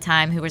brewer at the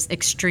time who was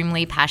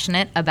extremely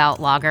passionate about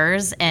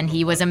lagers, and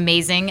he was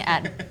amazing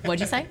at, what'd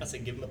you say? I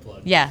said give him a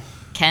plug. Yeah,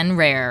 Ken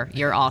Rare,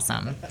 you're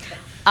awesome.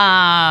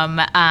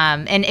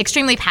 And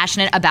extremely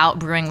passionate about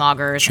brewing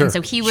lagers. Sure, and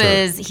so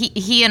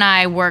he and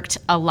I worked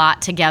a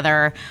lot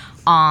together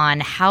on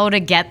how to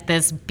get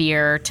this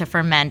beer to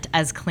ferment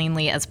as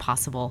cleanly as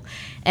possible.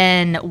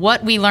 And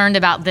what we learned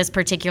about this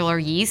particular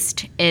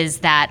yeast is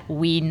that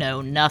we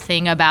know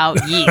nothing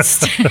about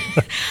yeast.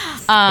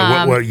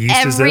 What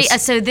yeast is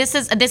this? So this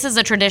is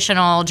a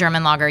traditional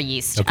German lager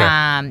yeast.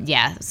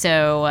 Okay.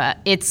 So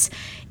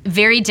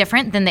Very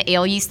different than the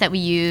ale yeast that we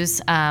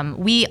use.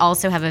 We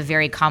also have a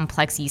very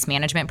complex yeast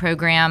management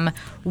program.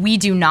 We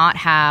do not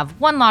have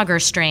one lager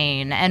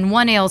strain and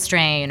one ale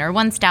strain or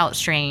one stout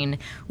strain.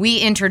 We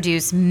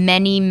introduce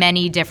many,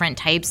 many different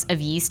types of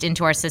yeast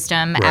into our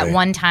system. Right. At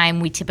one time,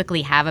 we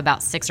typically have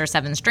about 6 or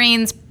 7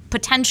 strains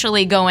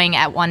potentially going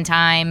at one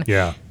time.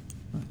 Yeah.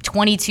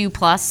 22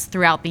 plus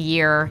throughout the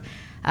year.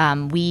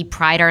 We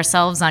pride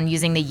ourselves on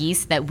using the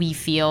yeast that we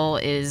feel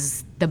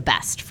is the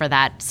best for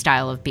that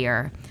style of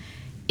beer.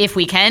 If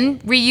we can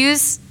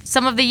reuse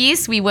some of the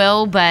yeast, we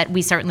will, but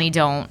we certainly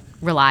don't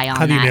rely on that.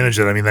 How do you manage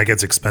it? I mean, that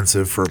gets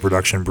expensive for a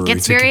production brewery.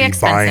 Gets very to be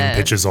buying expensive.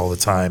 pitches all the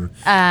time.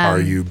 Are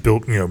you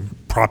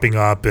propping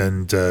up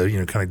and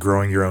kind of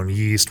growing your own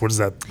yeast? What does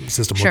that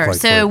system look like?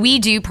 So we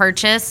do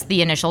purchase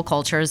the initial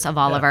cultures of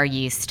all of our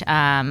yeast.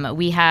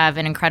 We have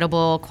an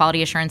incredible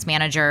quality assurance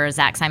manager,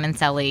 Zach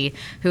Simoncelli,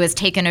 who has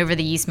taken over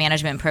the yeast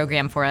management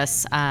program for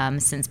us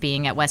since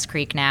being at West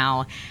Creek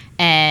now.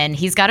 And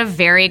he's got a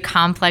very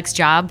complex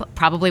job.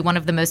 Probably one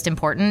of the most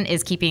important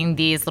is keeping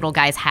these little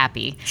guys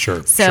happy.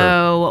 Sure.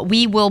 So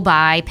we will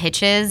buy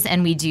pitches,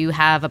 and we do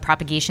have a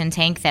propagation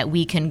tank that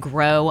we can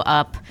grow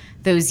up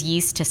those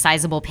yeast to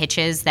sizable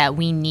pitches that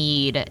we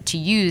need to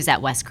use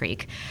at West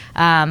Creek.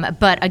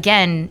 But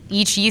again,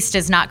 each yeast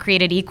is not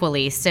created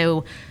equally.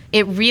 So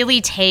it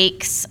really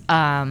takes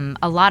a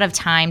lot of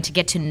time to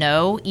get to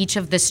know each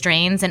of the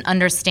strains and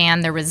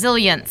understand their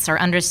resilience, or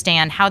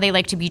understand how they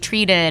like to be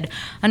treated,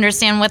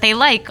 understand what they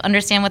like,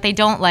 understand what they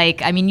don't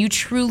like. I mean, you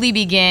truly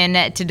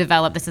begin to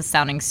develop, this is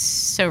sounding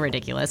so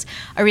ridiculous,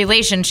 a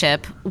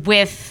relationship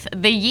with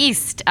the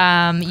yeast.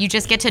 You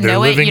just get to They're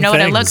know it. living You know what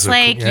it things. looks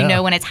like. Yeah. You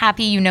know when it's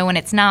happy. You know when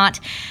it's not.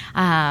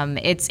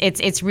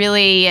 It's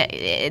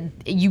really,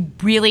 you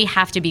really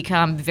have to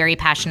become very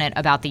passionate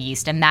about the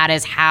yeast, and that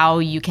is how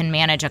you can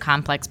manage a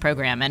complex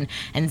program. And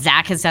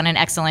Zach has done an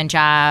excellent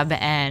job,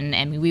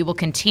 and we will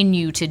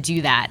continue to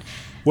do that.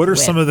 What are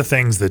some of the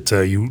things that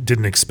you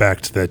didn't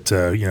expect that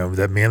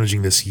that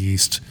managing this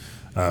yeast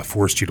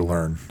forced you to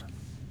learn?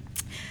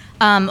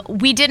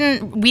 We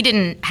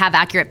didn't have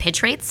accurate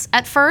pitch rates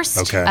at first.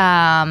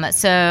 Okay.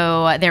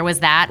 So there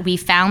was that. We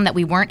found that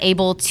we weren't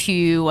able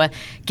to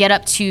get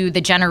up to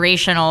the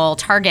generational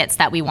targets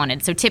that we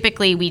wanted. So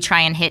typically we try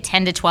and hit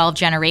 10 to 12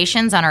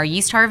 generations on our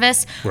yeast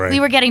harvest. Right. We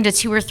were getting to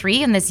 2 or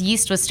 3, and this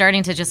yeast was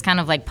starting to just kind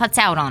of like putz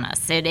out on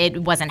us. It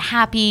wasn't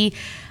happy.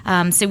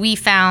 So we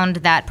found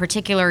that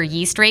particular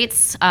yeast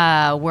rates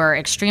were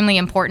extremely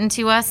important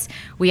to us.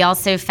 We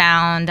also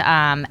found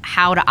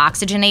how to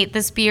oxygenate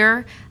this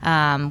beer,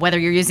 whether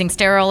you're using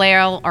sterile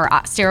air or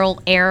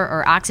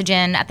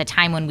oxygen. At the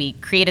time when we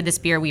created this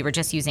beer, we were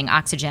just using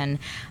oxygen.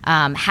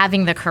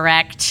 Having the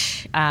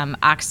correct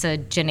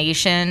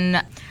oxygenation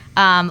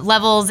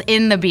levels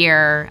in the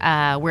beer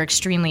were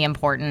extremely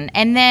important.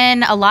 And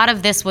then a lot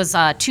of this was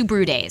 2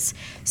 brew days.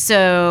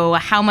 So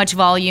how much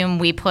volume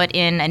we put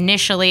in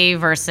initially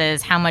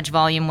versus how much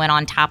volume went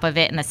on top of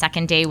it in the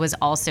second day was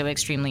also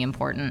extremely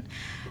important.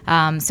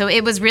 So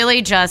it was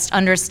really just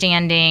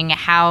understanding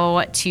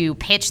how to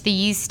pitch the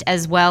yeast,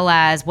 as well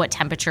as what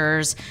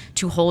temperatures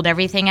to hold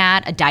everything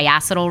at, a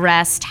diacetyl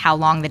rest, how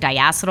long the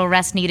diacetyl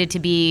rest needed to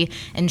be,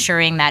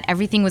 ensuring that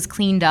everything was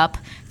cleaned up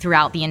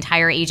throughout the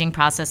entire aging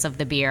process of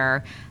the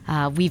beer.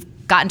 We've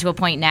gotten to a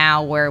point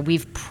now where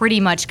we've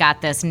pretty much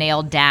got this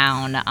nailed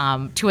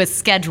down to a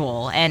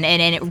schedule, and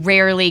it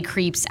rarely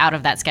creeps out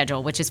of that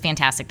schedule, which is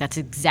fantastic. That's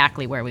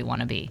exactly where we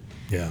want to be.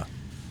 Yeah.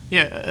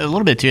 Yeah, a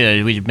little bit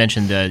too. We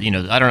mentioned,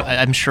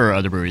 I'm sure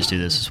other breweries do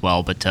this as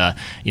well, but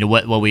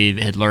what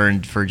we had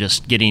learned for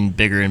just getting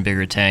bigger and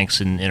bigger tanks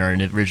in our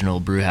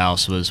original brew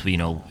house was,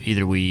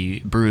 either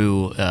we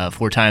brew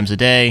 4 times a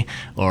day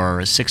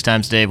or 6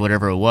 times a day,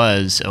 whatever it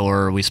was,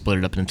 or we split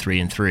it up in 3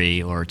 and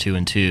 3 or 2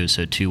 and 2,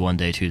 so 2 one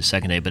day, 2 the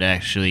second day. But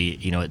actually,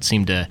 it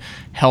seemed to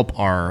help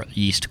our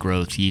yeast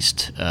growth,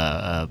 yeast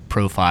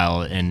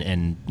profile,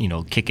 and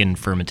kick in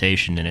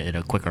fermentation at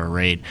a quicker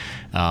rate.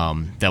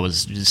 That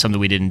was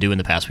something we didn't do in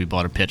the past. We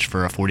bought a pitch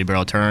for a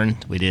 40-barrel turn.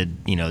 We did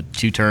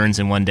 2 turns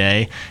in one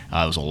day.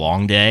 It was a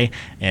long day,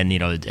 and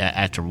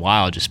after a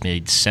while it just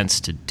made sense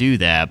to do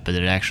that, but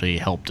it actually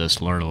helped us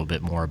learn a little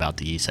bit more about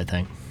the yeast, I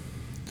think.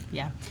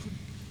 Yeah.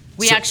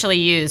 We actually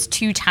use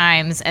 2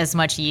 times as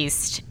much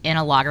yeast in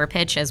a lager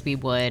pitch as we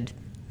would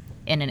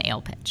in an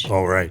ale pitch.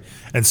 All right.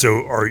 And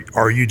so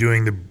are you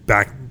doing the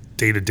back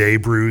day-to-day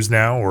brews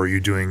now, or are you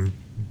doing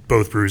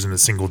both brews in a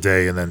single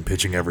day and then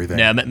pitching everything?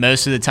 Yeah,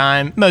 most of the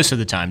time,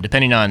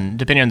 depending on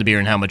the beer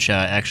and how much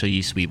actually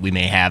yeast we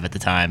may have at the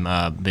time.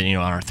 But on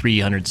our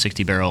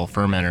 360 barrel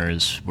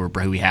fermenters,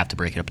 we have to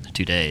break it up into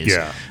 2 days.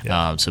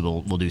 Yeah.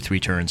 So we'll do 3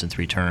 turns and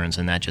 3 turns,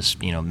 and that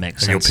just makes and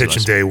sense. You'll pitch to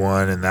in us. day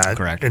 1, and that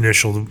Correct.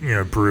 initial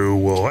brew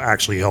will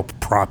actually help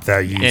prop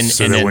that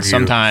yeast. And that then when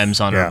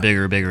sometimes on yeah.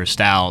 our bigger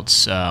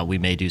stouts, we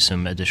may do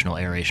some additional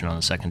aeration on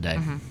the second day.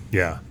 Mm-hmm.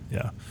 Yeah.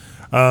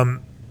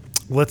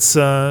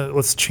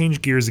 let's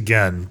change gears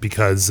again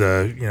because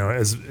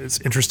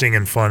as interesting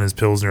and fun as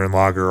Pilsner and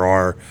Lager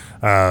are,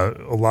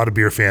 a lot of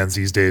beer fans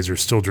these days are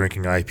still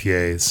drinking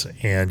IPAs,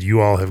 and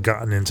you all have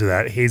gotten into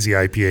that hazy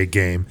IPA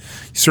game.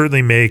 You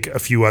certainly make a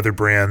few other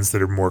brands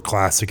that are more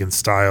classic in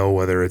style,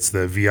 whether it's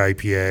the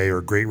VIPA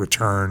or Great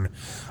Return,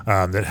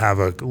 that have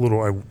a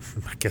little, I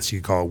guess you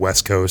could call it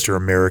West Coast or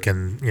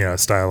American,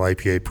 style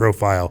IPA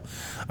profile.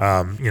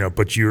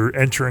 But you're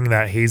entering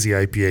that hazy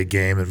IPA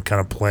game and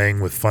kind of playing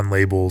with fun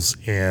labels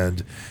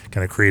and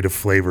kind of creative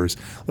flavors.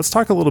 Let's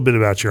talk a little bit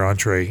about your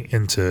entree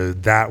into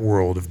that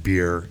world of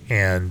beer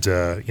and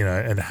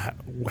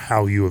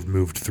how you have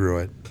moved through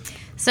it.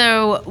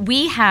 So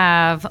we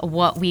have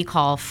what we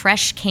call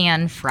Fresh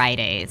Can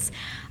Fridays.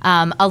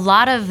 A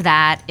lot of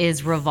that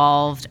is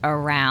revolved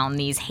around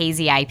these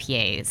hazy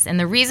IPAs. And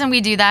the reason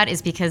we do that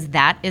is because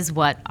that is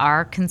what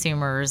our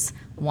consumers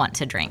want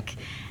to drink.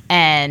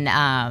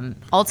 And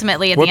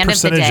ultimately, at the end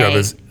of the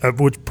day...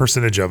 what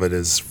percentage of it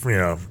is,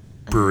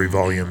 brewery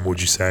volume,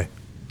 would you say?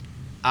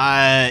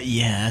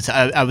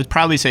 I would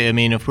probably say,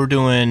 if we're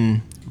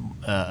doing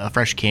a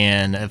fresh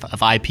can of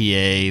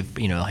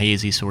IPA,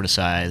 hazy sort of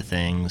side of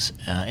things,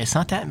 it's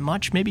not that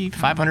much, maybe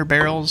 500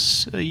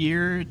 barrels a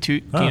year,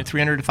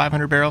 300 to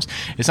 500 barrels.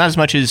 It's not as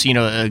much as,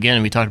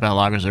 again, we talked about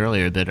lagers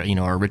earlier, but,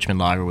 our Richmond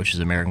lager, which is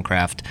American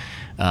craft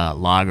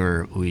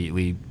lager,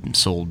 we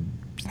sold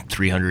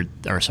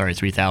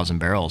 3,000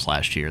 barrels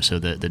last year. So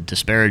the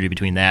disparity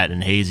between that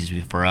and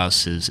hazies for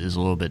us is a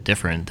little bit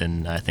different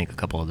than I think a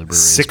couple of the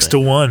breweries.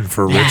 6-1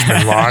 for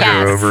Richmond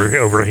lager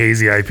over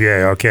hazy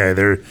IPA. Okay,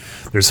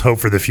 there's hope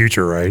for the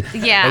future, right?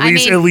 Yeah, at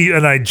least,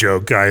 and I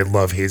joke, I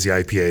love hazy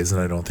IPAs,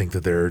 and I don't think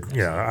that they're,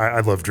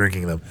 I love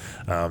drinking them.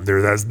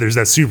 There's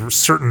that super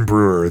certain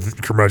brewer,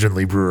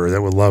 curmudgeonly brewer,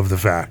 that would love the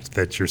fact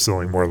that you're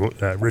selling more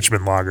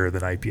Richmond lager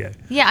than IPA.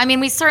 Yeah,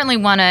 we certainly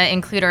want to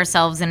include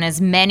ourselves in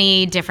as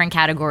many different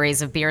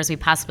categories of beer as we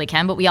possibly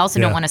can, but we also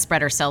don't want to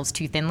spread ourselves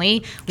too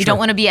thinly. We don't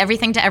want to be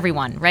everything to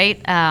everyone,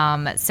 right?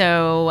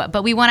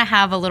 But we want to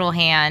have a little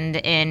hand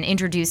in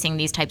introducing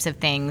these types of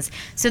things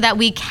so that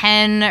we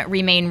can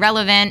remain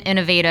relevant,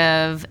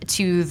 innovative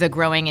to the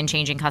growing and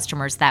changing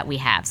customers that we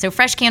have. So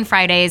Fresh Can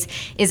Fridays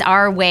is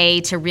our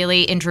way to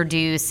really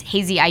introduce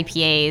hazy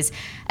IPAs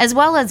as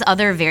well as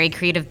other very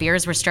creative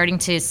beers. We're starting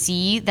to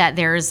see that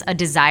there's a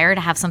desire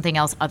to have something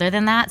else other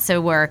than that. So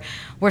we're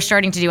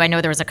starting to do, I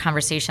know there was a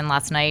conversation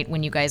last night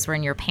when you guys were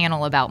in your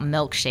panel about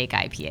milkshake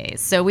IPAs.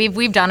 So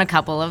we've done a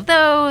couple of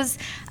those.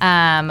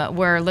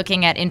 We're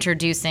looking at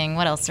introducing,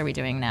 what else are we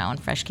doing now in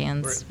Fresh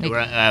Cans?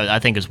 I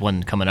think there's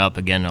one coming up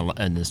again,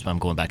 and I'm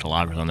going back to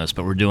lagers on this,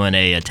 but we're doing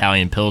a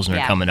Italian Pilsner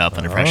coming up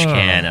in a Fresh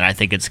Can, and I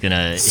think it's going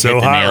to hit the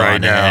nail on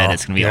the head.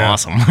 It's going to be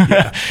awesome.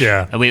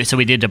 So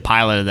we did the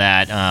pilot of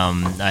that.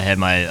 I had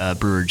my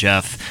brewer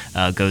Jeff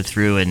go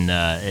through,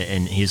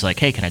 and he's like,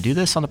 "Hey, can I do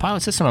this on the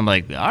pilot system?" I'm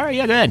like, "All right,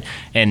 yeah, go ahead."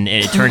 And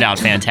it turned out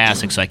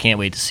fantastic. So I can't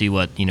wait to see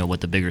what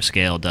the bigger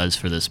scale does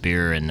for this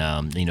beer. And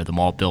the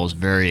malt bill is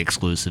very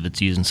exclusive.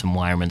 It's using some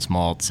Weyermann's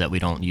malts that we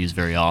don't use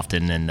very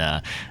often,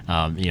 and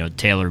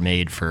tailor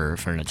made for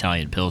an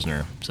Italian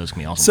Pilsner. So it's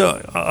gonna be awesome.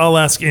 So I'll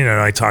ask.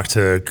 I talked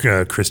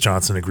to Chris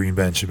Johnson at Green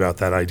Bench about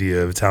that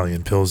idea of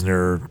Italian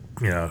Pilsner,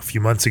 a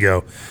few months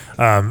ago.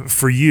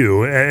 For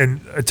you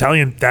and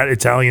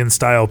Italian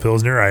style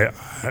Pilsner, I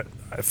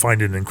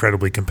find it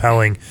incredibly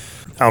compelling.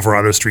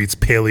 Alvarado Street's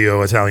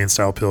Paleo Italian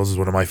style Pils is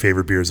one of my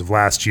favorite beers of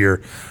last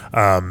year.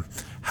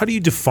 How do you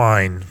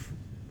define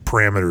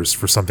parameters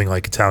for something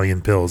like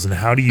Italian Pils, and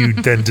how do you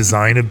then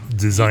design a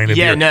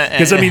beer?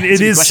 Because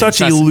it is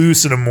such a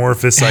loose and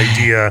amorphous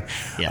idea.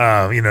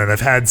 And I've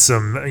had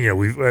some.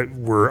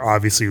 We're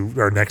obviously,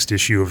 our next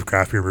issue of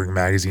Craft Beer Brewing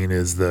Magazine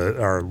is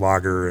our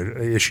lager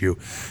issue,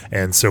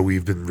 and so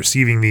we've been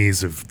receiving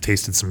these. Have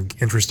tasted some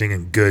interesting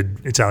and good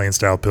Italian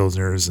style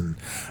pilsners, and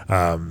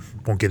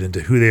won't get into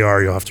who they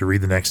are. You'll have to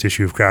read the next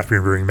issue of Craft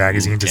Beer Brewing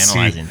Magazine to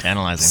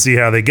see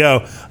how they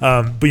go.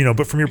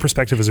 But from your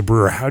perspective as a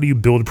brewer, how do you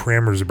build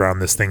parameters around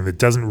this thing that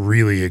doesn't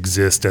really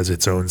exist as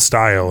its own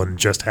style and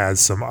just has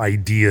some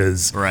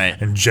ideas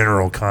and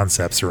general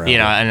concepts around it?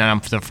 And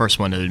I'm the first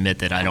one to admit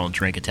that I don't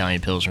drink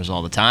Italian Pilsners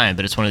all the time,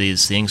 but it's one of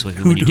these things with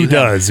who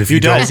does. If you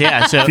don't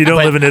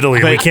live in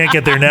Italy, we can't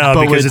get there now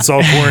because it's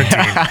all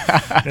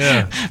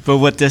quarantined. But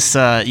what this,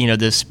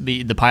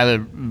 the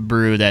pilot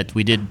brew that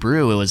we did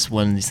brew, it was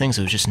one of these things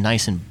that was just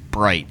nice and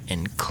bright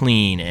and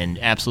clean and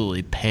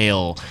absolutely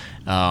pale.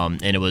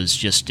 And it was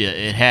just,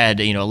 it had,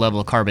 a level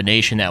of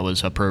carbonation that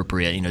was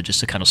appropriate,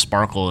 just to kind of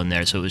sparkle in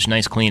there. So it was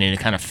nice, clean, and it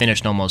kind of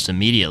finished almost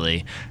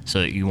immediately.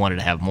 So you wanted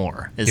to have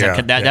more.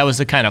 That was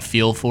the kind of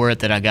feel for it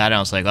that I got. I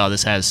was like, oh,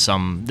 this has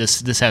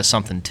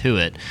something to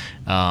it.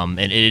 And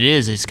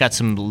it's got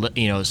some,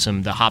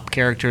 the hop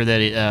character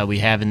that we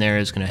have in there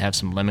is going to have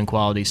some lemon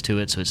qualities to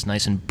it. So it's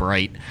nice and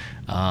bright.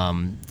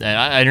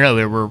 I don't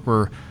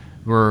know,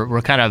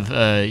 we're kind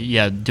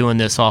of doing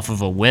this off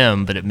of a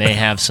whim, but it may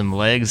have some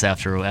legs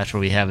after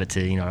we have it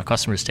to our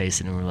customers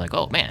taste it, and we're like,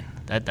 oh man,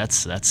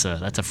 that's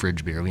a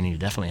fridge beer. We need to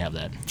definitely have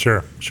that.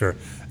 Sure.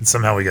 And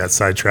somehow we got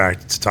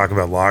sidetracked to talk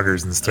about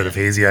lagers instead of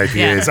hazy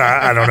IPAs. Yeah.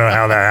 I don't know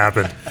how that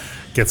happened.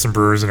 Get some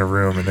brewers in a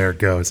room, and there it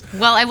goes.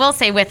 Well, I will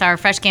say with our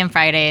Fresh Can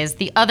Fridays,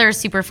 the other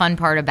super fun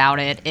part about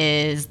it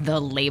is the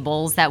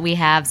labels that we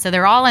have. So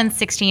they're all in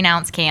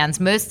 16-ounce cans.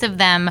 Most of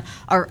them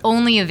are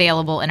only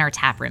available in our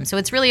tap room. So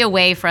it's really a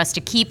way for us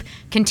to keep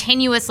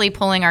continuously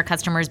pulling our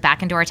customers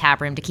back into our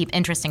tap room to keep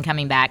interest in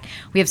coming back.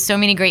 We have so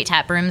many great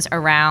tap rooms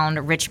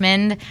around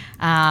Richmond,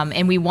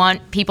 and we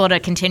want people to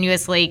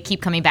continuously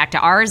keep coming back to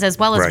ours as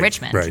well as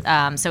Richmond.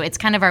 Right. So it's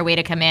kind of our way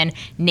to come in,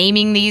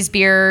 naming these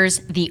beers,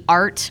 the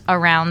art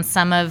around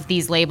some of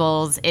these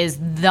labels is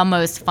the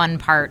most fun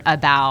part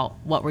about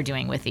what we're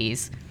doing with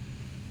these.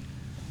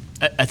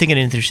 I think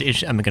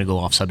I'm going to go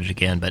off subject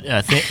again, but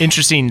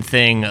interesting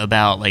thing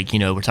about we're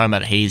talking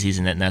about hazies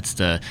and that's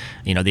the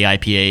the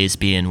IPAs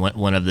being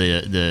one of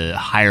the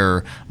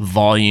higher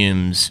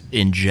volumes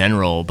in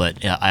general.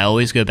 But I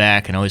always go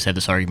back and always have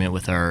this argument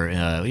with our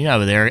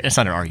it's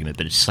not an argument,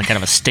 but it's just like kind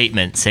of a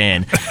statement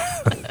saying,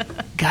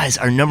 guys,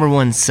 our number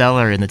one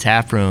seller in the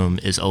tap room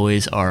is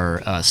always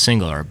our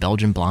single, our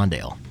Belgian Blonde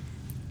Ale.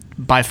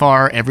 By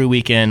far, every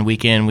week in,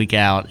 week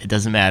out, it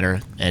doesn't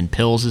matter. And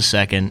Pils is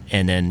second.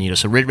 And then,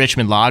 so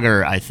Richmond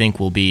Lager, I think,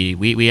 will be,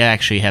 we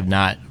actually have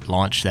not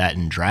launched that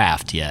in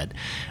draft yet.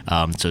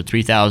 So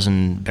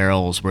 3,000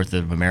 barrels worth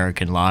of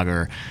American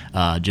lager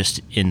just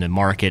in the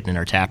market, and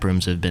our tap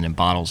rooms have been in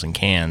bottles and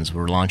cans.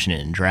 We're launching it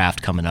in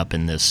draft coming up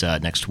in this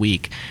next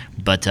week.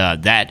 But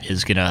that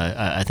is going to,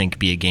 I think,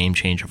 be a game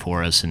changer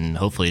for us and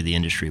hopefully the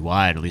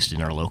industry-wide, at least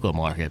in our local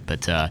market.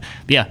 But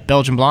yeah,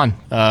 Belgian Blonde.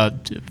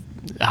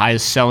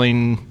 Highest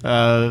selling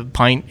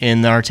pint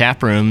in our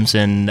tap rooms,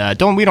 and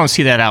we don't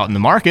see that out in the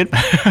market,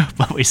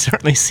 but we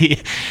certainly see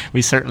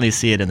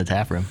it in the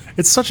tap room.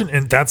 That's such an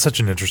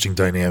interesting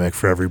dynamic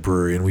for every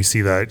brewery, and we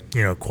see that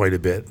quite a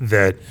bit,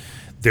 that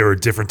there are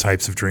different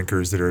types of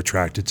drinkers that are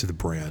attracted to the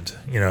brand,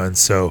 and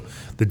so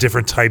the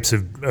different types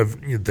of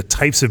the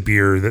types of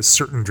beer that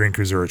certain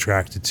drinkers are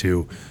attracted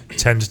to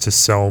tend to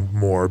sell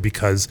more,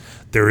 because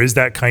there is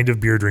that kind of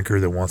beer drinker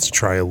that wants to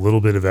try a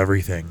little bit of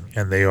everything,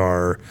 and they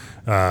are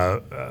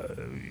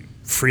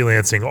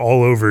freelancing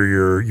all over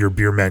your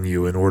beer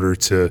menu in order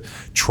to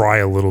try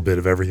a little bit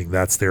of everything.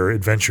 That's their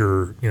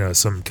adventure,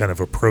 some kind of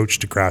approach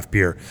to craft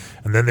beer.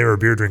 And then there are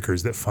beer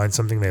drinkers that find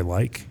something they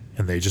like,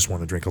 and they just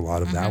want to drink a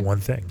lot of that one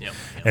thing. Yep.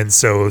 And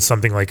so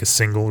something like a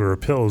single or a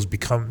Pils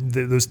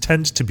those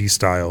tend to be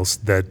styles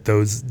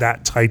that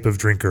type of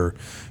drinker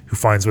who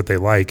finds what they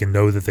like and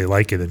know that they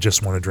like it and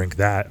just want to drink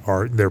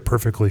they're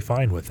perfectly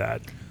fine with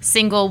that.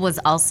 Single was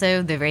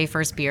also the very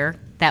first beer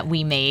that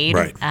we made.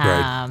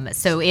 Right.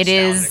 So it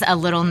is a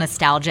little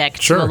nostalgic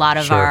to a lot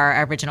of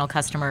our original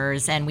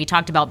customers. And we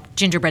talked about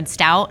gingerbread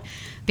stout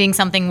being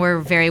something we're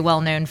very well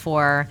known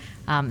for.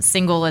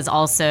 Single is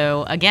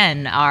also,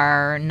 again,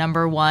 our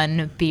number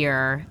one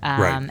beer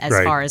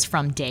far as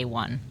from day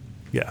one.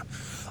 Yeah.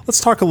 Let's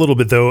talk a little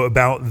bit, though,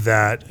 about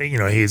that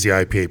hazy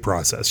IPA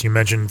process. You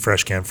mentioned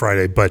Fresh Can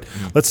Friday, but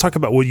let's talk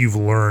about what you've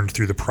learned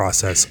through the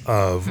process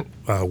of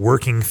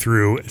working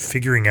through,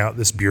 figuring out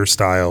this beer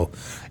style,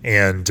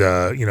 and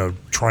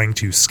trying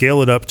to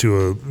scale it up to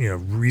a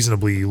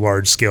reasonably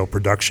large scale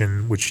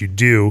production, which you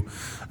do.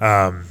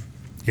 No,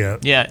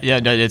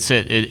 that's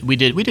it. We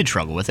did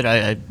struggle with it.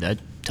 I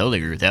totally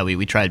agree with that.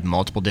 We tried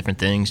multiple different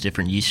things,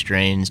 different yeast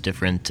strains,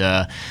 different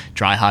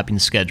dry hopping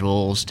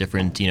schedules,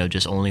 different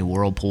just only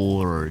Whirlpool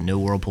or no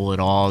Whirlpool at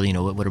all.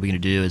 What are we going to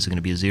do? Is it going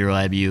to be a zero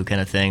IBU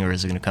kind of thing, or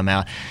is it going to come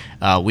out?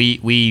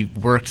 We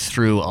worked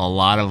through a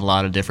lot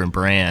of different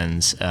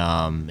brands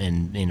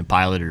and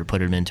piloted or put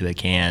them into a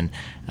can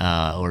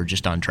or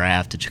just on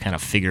draft to just kind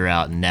of figure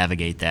out and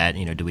navigate that.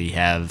 Do we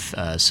have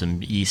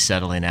some yeast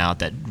settling out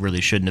that really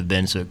shouldn't have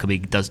been, so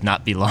it does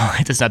not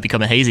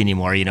become a hazy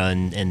anymore.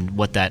 And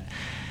what that,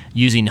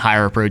 using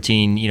higher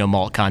protein,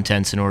 malt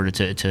contents in order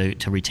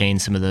to retain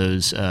some of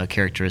those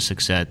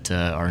characteristics that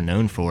are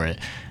known for it.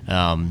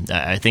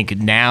 I think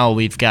now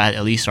we've got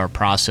at least our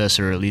process,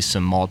 or at least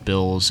some malt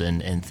bills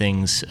and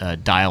things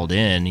dialed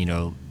in.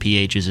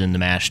 pHs in the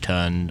mash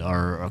tun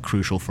are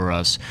crucial for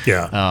us.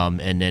 Yeah.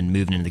 And then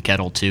moving into the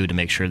kettle too to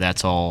make sure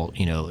that's all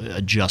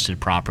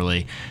adjusted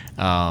properly.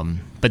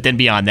 But then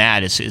beyond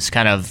that, it's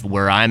kind of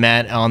where I'm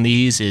at on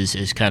these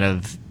is kind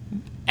of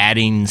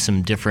adding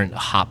some different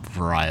hop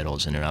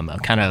varietals in it. I'm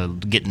kind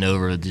of getting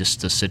over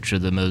just the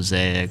Citra, the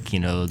Mosaic,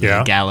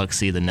 the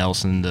Galaxy, the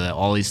Nelson,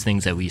 all these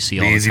things that we see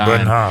all the time. Easy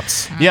button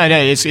hops. Yeah, no,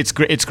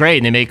 it's great,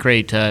 and they make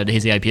great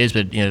hazy IPAs.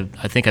 But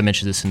I think I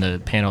mentioned this in the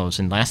panels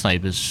and last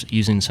night, was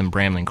using some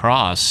Bramling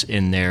Cross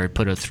in there.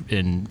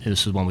 And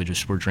this is one we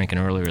just were drinking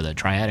earlier, that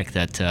Triadic,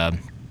 that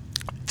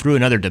threw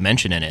another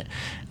dimension in it,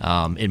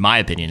 in my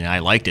opinion, and I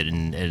liked it.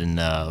 And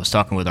I was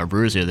talking with our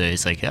brewers the other day.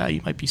 It's like, yeah,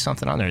 you might be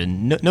something on there.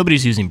 And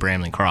nobody's using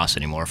Bramling Cross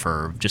anymore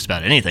for just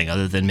about anything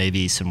other than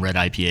maybe some red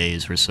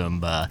IPAs or some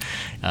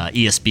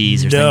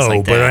ESBs or things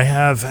like that. No, but I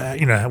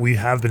have, we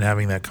have been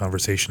having that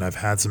conversation. I've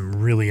had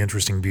some really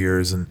interesting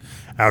beers, and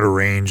Outer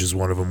Range is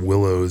one of them,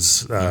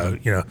 Willows,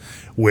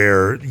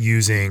 where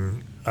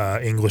using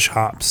English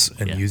hops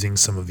and using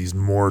some of these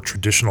more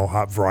traditional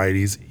hop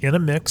varieties in a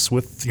mix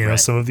with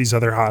some of these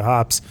other hot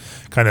hops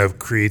kind of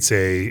creates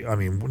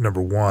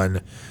number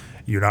one,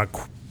 you're not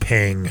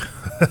paying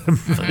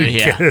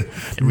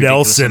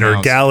Nelson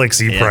or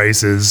Galaxy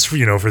prices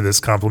for this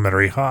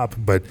complementary hop,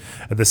 but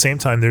at the same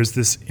time there's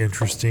this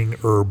interesting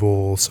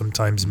herbal,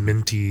 sometimes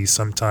minty,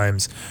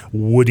 sometimes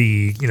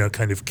woody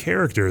kind of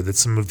character that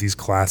some of these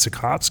classic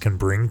hops can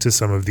bring to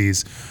some of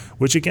these,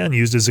 which again,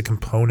 used as a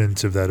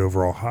component of that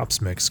overall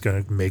hops mix, kind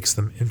of makes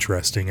them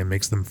interesting and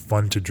makes them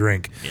fun to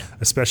drink,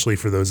 especially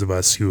for those of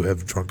us who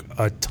have drunk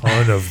a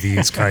ton of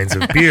these kinds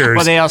of beers.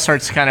 Well, they all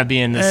start kind of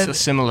being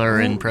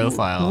similar in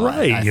profile,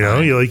 right?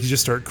 You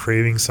just start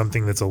craving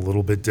something that's a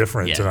little bit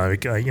different, and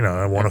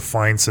I want to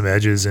find some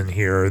edges in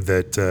here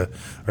that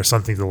are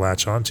something to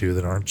latch onto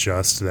that aren't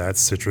just that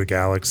Citra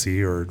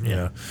Galaxy or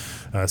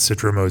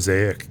Citra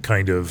Mosaic,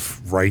 kind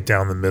of right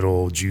down the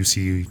middle,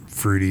 juicy,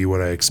 fruity, what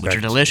I expect. Which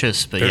are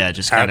delicious, but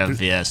just kind of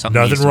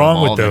something. Nothing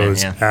wrong with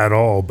those at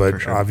all,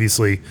 but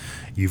obviously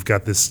you've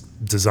got this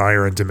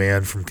desire and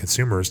demand from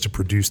consumers to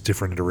produce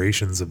different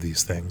iterations of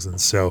these things, and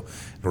so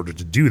in order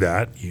to do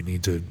that, you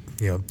need to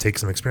take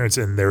some experience,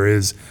 and there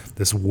is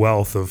this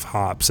wealth of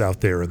hops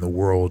out there in the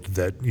world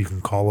that you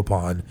can call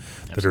upon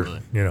that are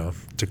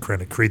to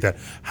kind of create that.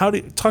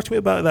 Talk to me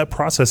about that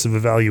process of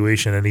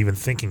evaluation and even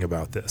thinking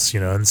about this,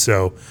 and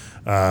so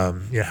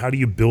how do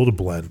you build a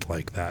blend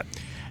like that?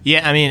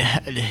 Yeah, I mean,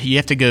 you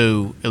have to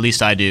go, at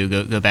least I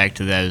do, go back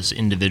to those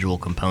individual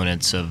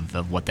components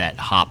of what that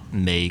hop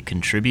may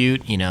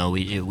contribute. You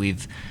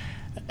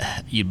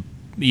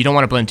don't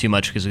want to blend too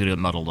much because it's going to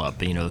get muddled up.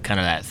 Kind of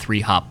that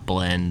 3-hop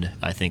blend,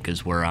 I think,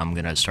 is where I'm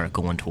going to start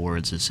going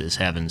towards, is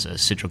having a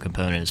citral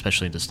component,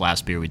 especially this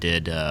last beer we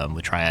did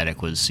with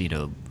Triadic was,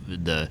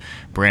 the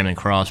Bramling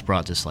Cross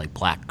brought this like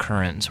black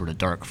currant and sort of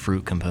dark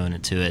fruit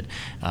component to it,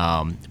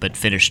 but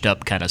finished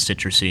up kind of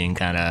citrusy and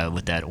kind of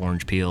with that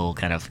orange peel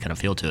kind of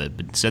feel to it.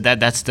 But so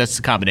that's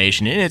the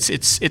combination, and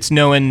it's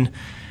knowing.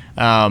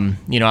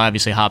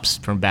 Obviously hops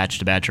from batch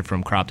to batch or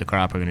from crop to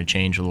crop are going to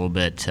change a little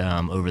bit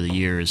over the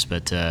years,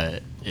 but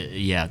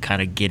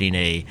kind of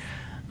getting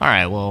all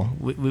right, well,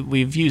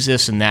 we've used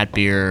this and that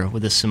beer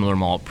with a similar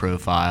malt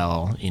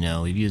profile.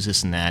 We've used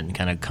this and that, and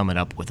kind of coming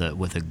up with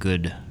a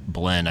good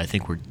blend. I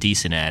think we're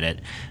decent at it.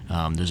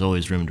 There's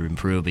always room to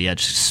improve, but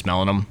just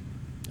smelling them.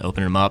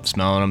 Opening them up,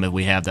 smelling them. If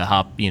we have the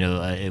hop,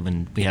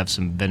 when we have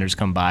some vendors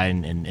come by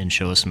and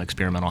show us some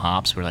experimental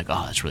hops, we're like,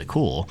 oh, that's really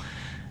cool.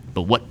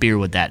 But what beer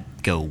would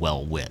that go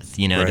well with?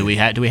 Right. Do we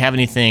have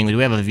anything? Do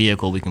we have a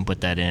vehicle we can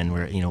put that in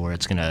where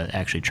it's going to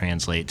actually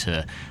translate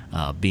to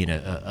being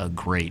a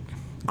great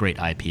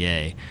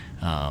IPA?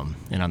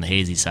 And on the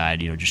hazy side,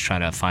 just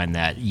trying to find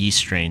that yeast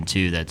strain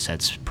too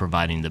that's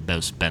providing the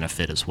most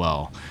benefit as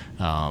well.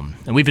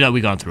 And we've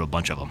gone through a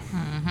bunch of them.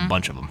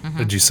 Mm-hmm.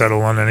 Did you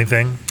settle on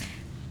anything?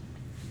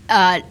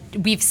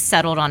 We've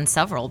settled on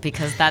several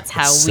because that's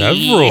how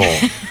Several.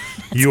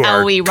 You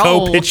are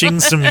co-pitching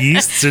some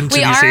yeasts into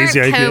these hazy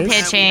IPAs? We are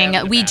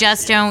co-pitching. We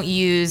just don't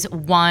use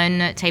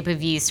one type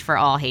of yeast for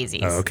all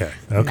hazies. Oh, okay.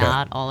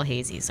 Not all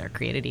hazies are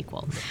created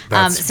equal.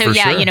 That's for sure.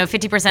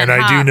 50% And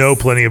hops. I do know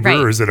plenty of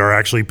brewers that are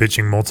actually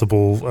pitching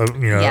multiple,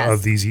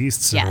 of these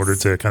yeasts in order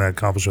to kind of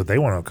accomplish what they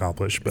want to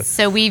accomplish. But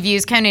so we've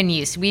used Conan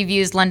yeast, we've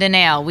used London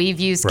Ale, we've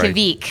used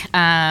Kvik.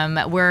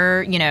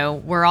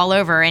 We're all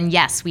over, and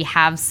yes, we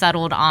have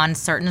settled on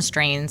certain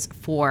strains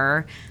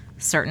for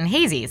certain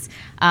hazies.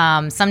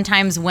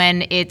 Sometimes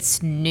when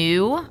it's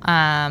new,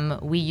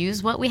 we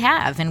use what we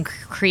have and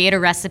create a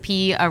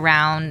recipe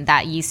around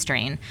that yeast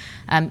strain.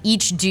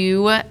 Each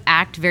do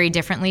act very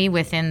differently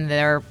within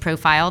their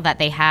profile that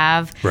they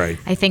have. Right.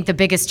 I think the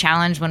biggest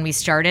challenge when we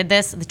started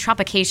this, the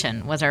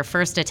Tropication was our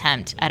first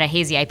attempt at a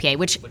hazy IPA,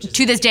 which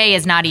to this day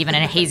is not even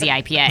a hazy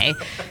IPA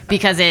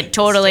because it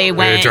totally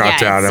went. It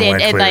dropped out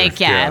and went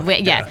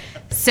clear.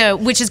 So,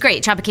 which is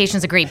great. Tropication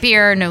is a great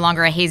beer, no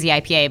longer a hazy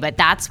IPA, but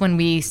that's when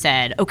we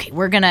said, okay,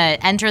 we're going to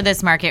enter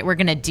this market, we're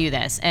going to do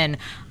this. And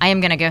I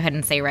am going to go ahead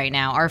and say right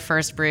now, our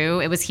first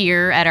brew, it was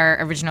here at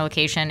our original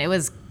location.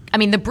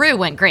 The brew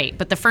went great,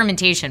 but the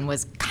fermentation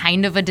was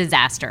kind of a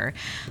disaster.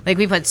 Like,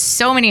 we put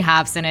so many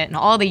hops in it and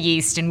all the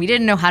yeast, and we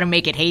didn't know how to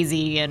make it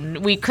hazy,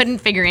 and we couldn't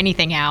figure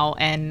anything out.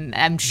 And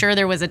I'm sure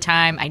there was a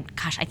time, I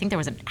think there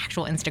was an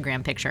actual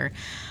Instagram picture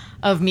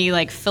of me,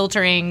 like,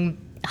 filtering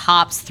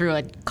hops through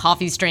a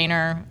coffee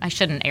strainer. I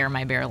shouldn't air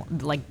my barrel,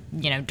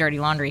 dirty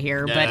laundry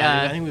here, but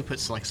I think we put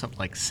something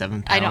like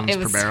 7 pounds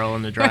per barrel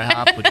in the dry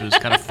hop, which was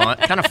kind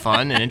of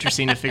fun and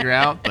interesting to figure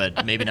out,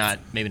 but maybe not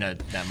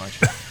that much.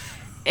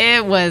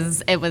 It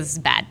was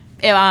bad.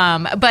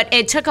 But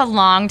it took a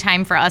long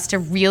time for us to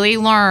really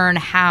learn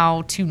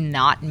how to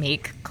not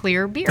make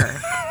clear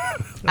beer.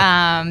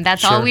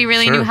 That's all we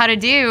really knew how to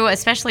do,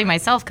 especially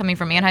myself coming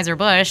from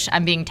Anheuser-Busch.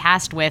 I'm being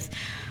tasked with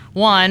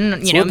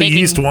one, what the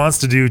yeast wants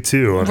to do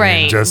too.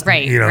 I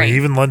mean,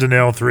 even London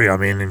Ale 3. I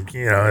mean,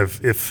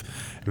 if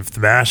the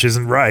mash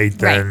isn't right,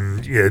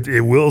 then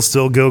it will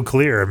still go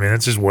clear. I mean,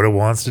 it's just what it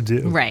wants to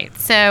do. Right.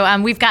 So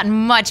we've gotten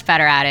much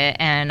better at it,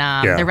 and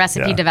the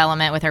recipe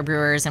development with our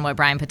brewers and what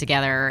Brian put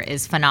together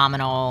is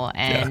phenomenal,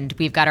 and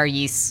we've got our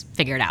yeast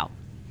figured out.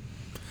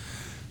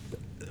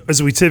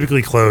 As we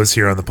typically close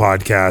here on the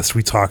podcast,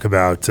 we talk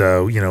about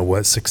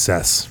what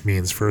success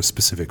means for a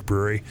specific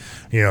brewery.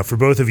 For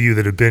both of you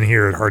that have been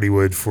here at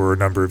Hardywood for a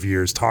number of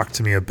years, talk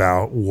to me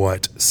about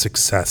what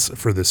success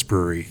for this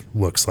brewery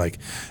looks like.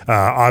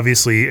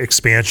 Obviously,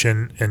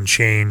 expansion and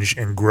change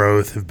and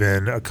growth have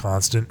been a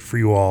constant for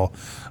you all.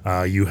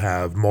 You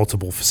have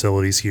multiple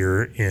facilities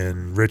here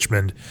in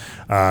Richmond.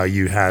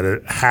 You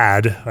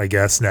had, I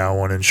guess, now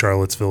one in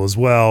Charlottesville as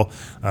well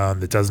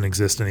that doesn't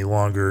exist any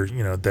longer.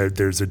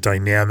 There's a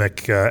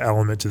dynamic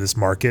element to this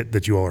market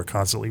that you all are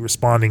constantly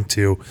responding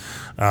to.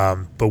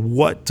 But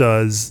what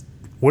does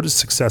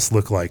success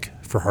look like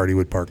for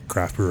Hardywood Park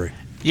Craft Brewery?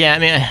 Yeah, I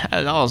mean,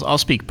 I'll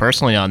speak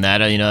personally on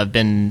that. I've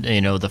been,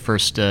 the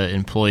first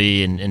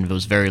employee and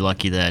was very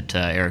lucky that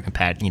Eric and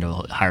Pat,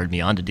 hired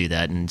me on to do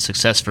that. And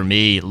success for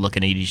me,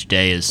 looking at each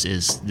day,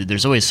 is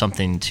there's always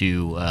something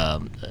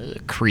to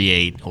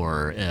create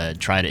or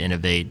try to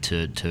innovate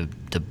to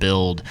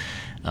build.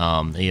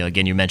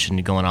 Again, you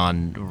mentioned going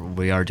on.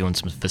 We are doing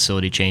some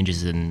facility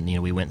changes, and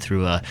we went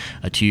through a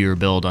 2-year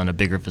build on a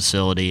bigger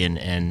facility,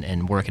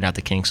 and working out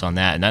the kinks on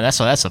that. And that's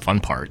the fun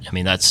part. I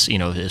mean, that's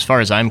as far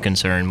as I'm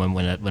concerned,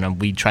 when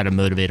we try to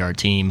motivate our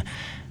team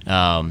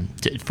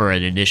for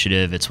an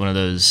initiative, it's one of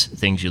those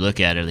things you look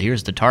at it.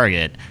 Here's the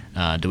target.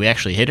 Do we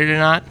actually hit it or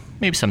not?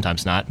 Maybe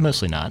sometimes not,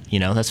 mostly not.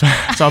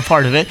 That's all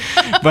part of it.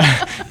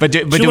 But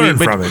do we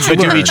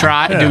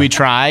try? Yeah. Do we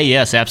try?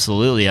 Yes,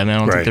 absolutely. I mean, I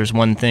don't think there's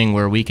one thing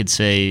where we could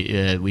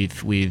say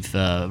we've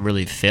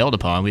really failed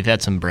upon. We've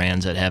had some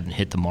brands that haven't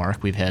hit the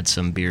mark. We've had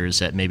some beers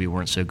that maybe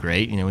weren't so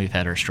great. We've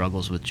had our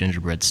struggles with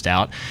gingerbread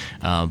stout,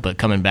 but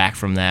coming back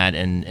from that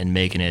and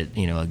making it,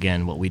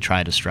 again, what we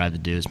try to strive to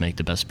do is make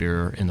the best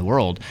beer in the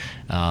world.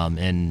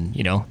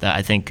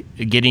 I think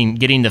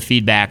getting the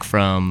feedback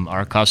from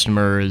our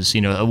customers,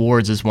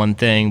 awards is one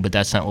thing, but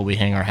that's not what we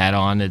hang our hat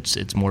on.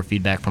 It's more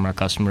feedback from our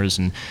customers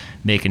and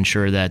making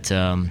sure that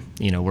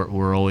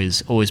we're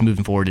always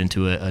moving forward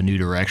into a new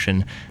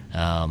direction.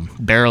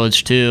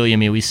 Barrelage too. I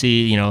mean, we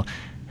see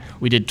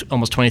we did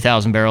almost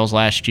 20,000 barrels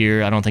last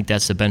year. I don't think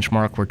that's the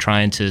benchmark. We're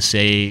trying to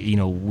say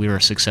we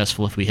were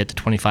successful if we hit the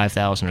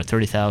 25,000 or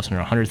 30,000 or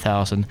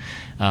 100,000.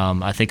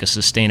 I think a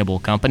sustainable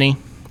company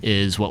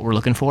is what we're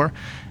looking for.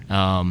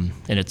 And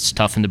it's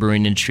tough in the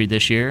brewing industry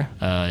this year.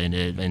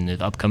 In the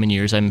upcoming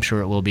years, I'm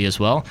sure it will be as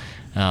well.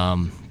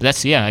 But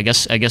that's, I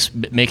guess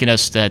making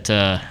us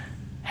that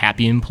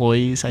happy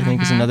employees, I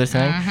think, is another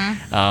thing.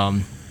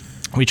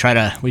 We try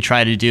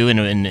to do,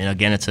 and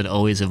again, it's an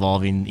always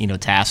evolving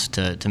task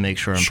to make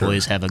sure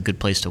employees have a good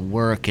place to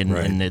work,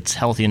 and it's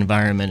healthy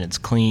environment, it's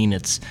clean,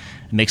 it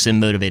makes them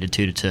motivated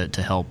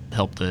to help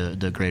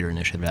the greater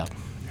initiative out.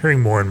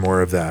 Hearing more and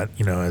more of that,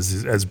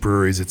 as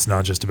breweries, it's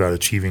not just about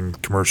achieving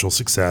commercial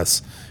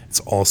success. It's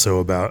also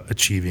about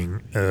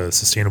achieving a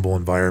sustainable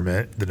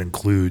environment that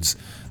includes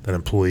that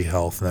employee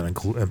health and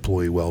that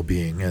employee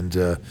well-being. And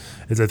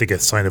it's, I think, a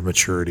sign of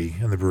maturity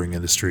in the brewing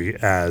industry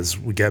as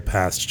we get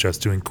past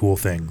just doing cool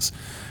things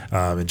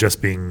and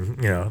just being,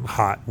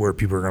 hot where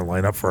people are going to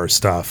line up for our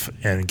stuff,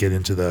 and get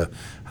into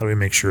how do we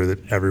make sure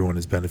that everyone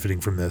is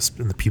benefiting from this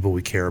and the people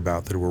we care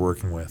about that we're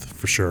working with,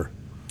 for sure.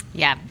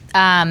 Yeah.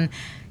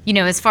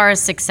 As far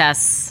as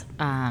success,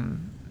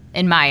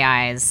 in my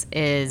eyes,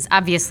 is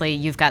obviously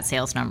you've got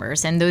sales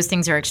numbers, and those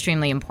things are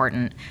extremely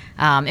important.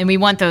 And we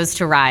want those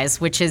to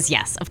rise, which is,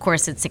 yes, of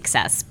course, it's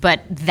success.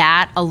 But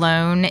that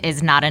alone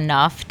is not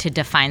enough to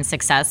define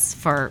success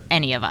for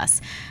any of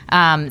us.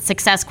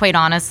 Success, quite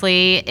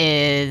honestly,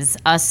 is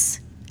us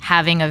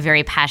having a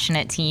very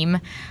passionate team.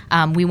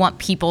 We want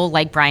people,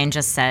 like Brian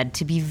just said,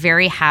 to be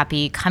very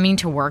happy coming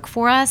to work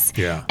for us.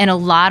 Yeah. And a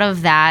lot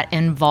of that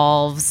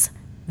involves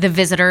the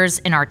visitors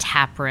in our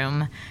tap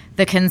room,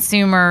 the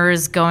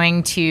consumers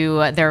going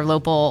to their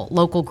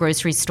local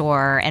grocery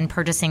store and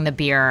purchasing the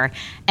beer,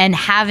 and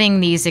having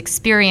these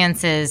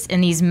experiences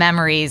and these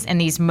memories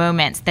and these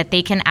moments that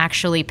they can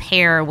actually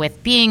pair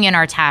with being in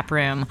our tap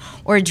room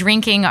or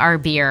drinking our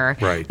beer.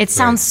 Right, it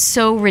sounds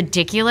so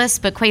ridiculous,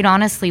 but quite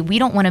honestly, we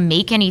don't want to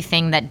make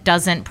anything that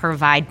doesn't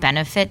provide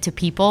benefit to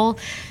people.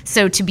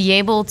 So to be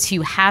able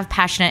to have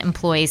passionate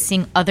employees,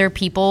 seeing other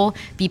people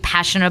be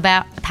passionate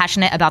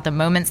about the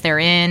moments they're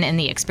in and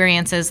the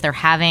experiences they're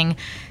having,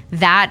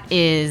 that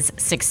is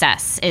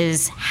success,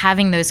 is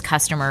having those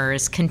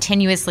customers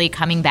continuously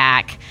coming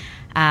back,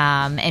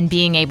 and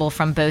being able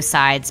from both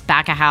sides,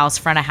 back of house,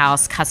 front of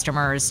house,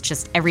 customers,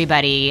 just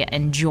everybody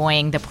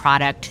enjoying the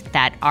product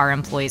that our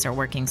employees are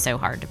working so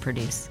hard to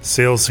produce.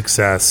 Sales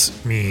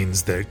success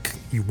means that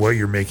what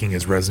you're making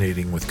is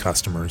resonating with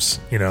customers,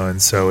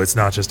 and so it's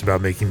not just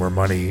about making more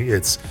money.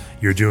 It's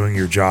you're doing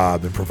your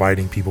job and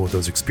providing people with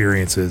those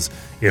experiences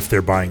if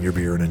they're buying your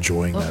beer and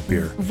enjoying that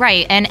beer.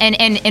 Right.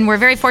 And we're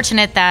very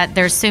fortunate that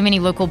there's so many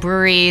local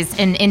breweries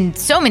in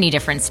so many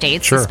different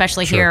states,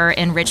 especially here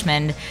in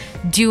Richmond,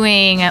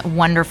 doing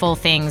wonderful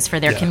things for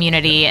their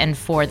community and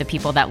for the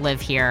people that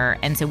live here.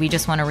 And so we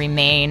just want to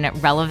remain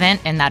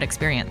relevant in that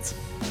experience.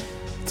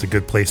 It's a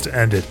good place to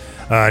end it.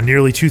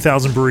 Nearly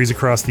 2,000 breweries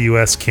across the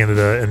U.S.,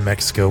 Canada, and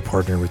Mexico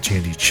partner with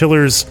G&D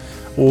Chillers.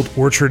 Old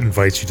Orchard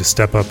invites you to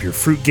step up your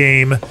fruit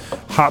game.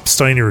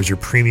 Hopsteiner is your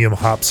premium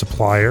hop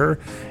supplier.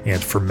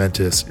 And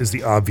Fermentis is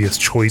the obvious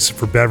choice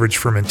for beverage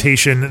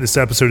fermentation. This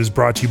episode is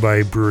brought to you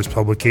by Brewers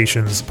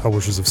Publications,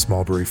 publishers of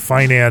Small Brewery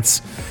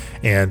Finance.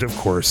 And, of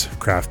course,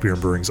 Craft Beer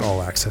and Brewing's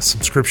all-access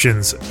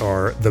subscriptions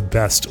are the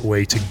best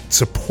way to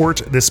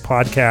support this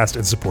podcast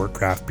and support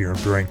Craft Beer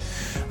and Brewing.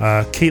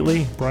 Kate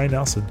Lee, Brian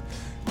Nelson,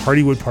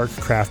 Hardywood Park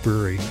Craft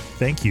Brewery,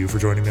 thank you for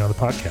joining me on the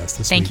podcast this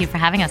week. Thank you for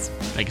having us.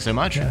 Thank you so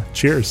much. Yeah,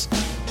 cheers.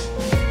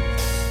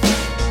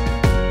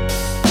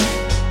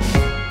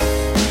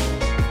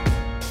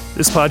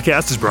 This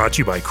podcast is brought to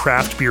you by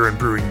Craft Beer and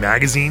Brewing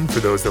Magazine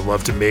for those that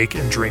love to make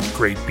and drink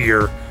great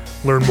beer.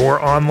 Learn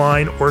more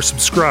online or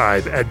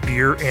subscribe at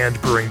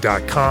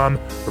beerandbrewing.com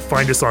or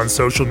find us on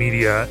social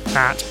media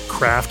at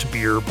Craft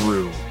Beer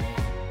Brew.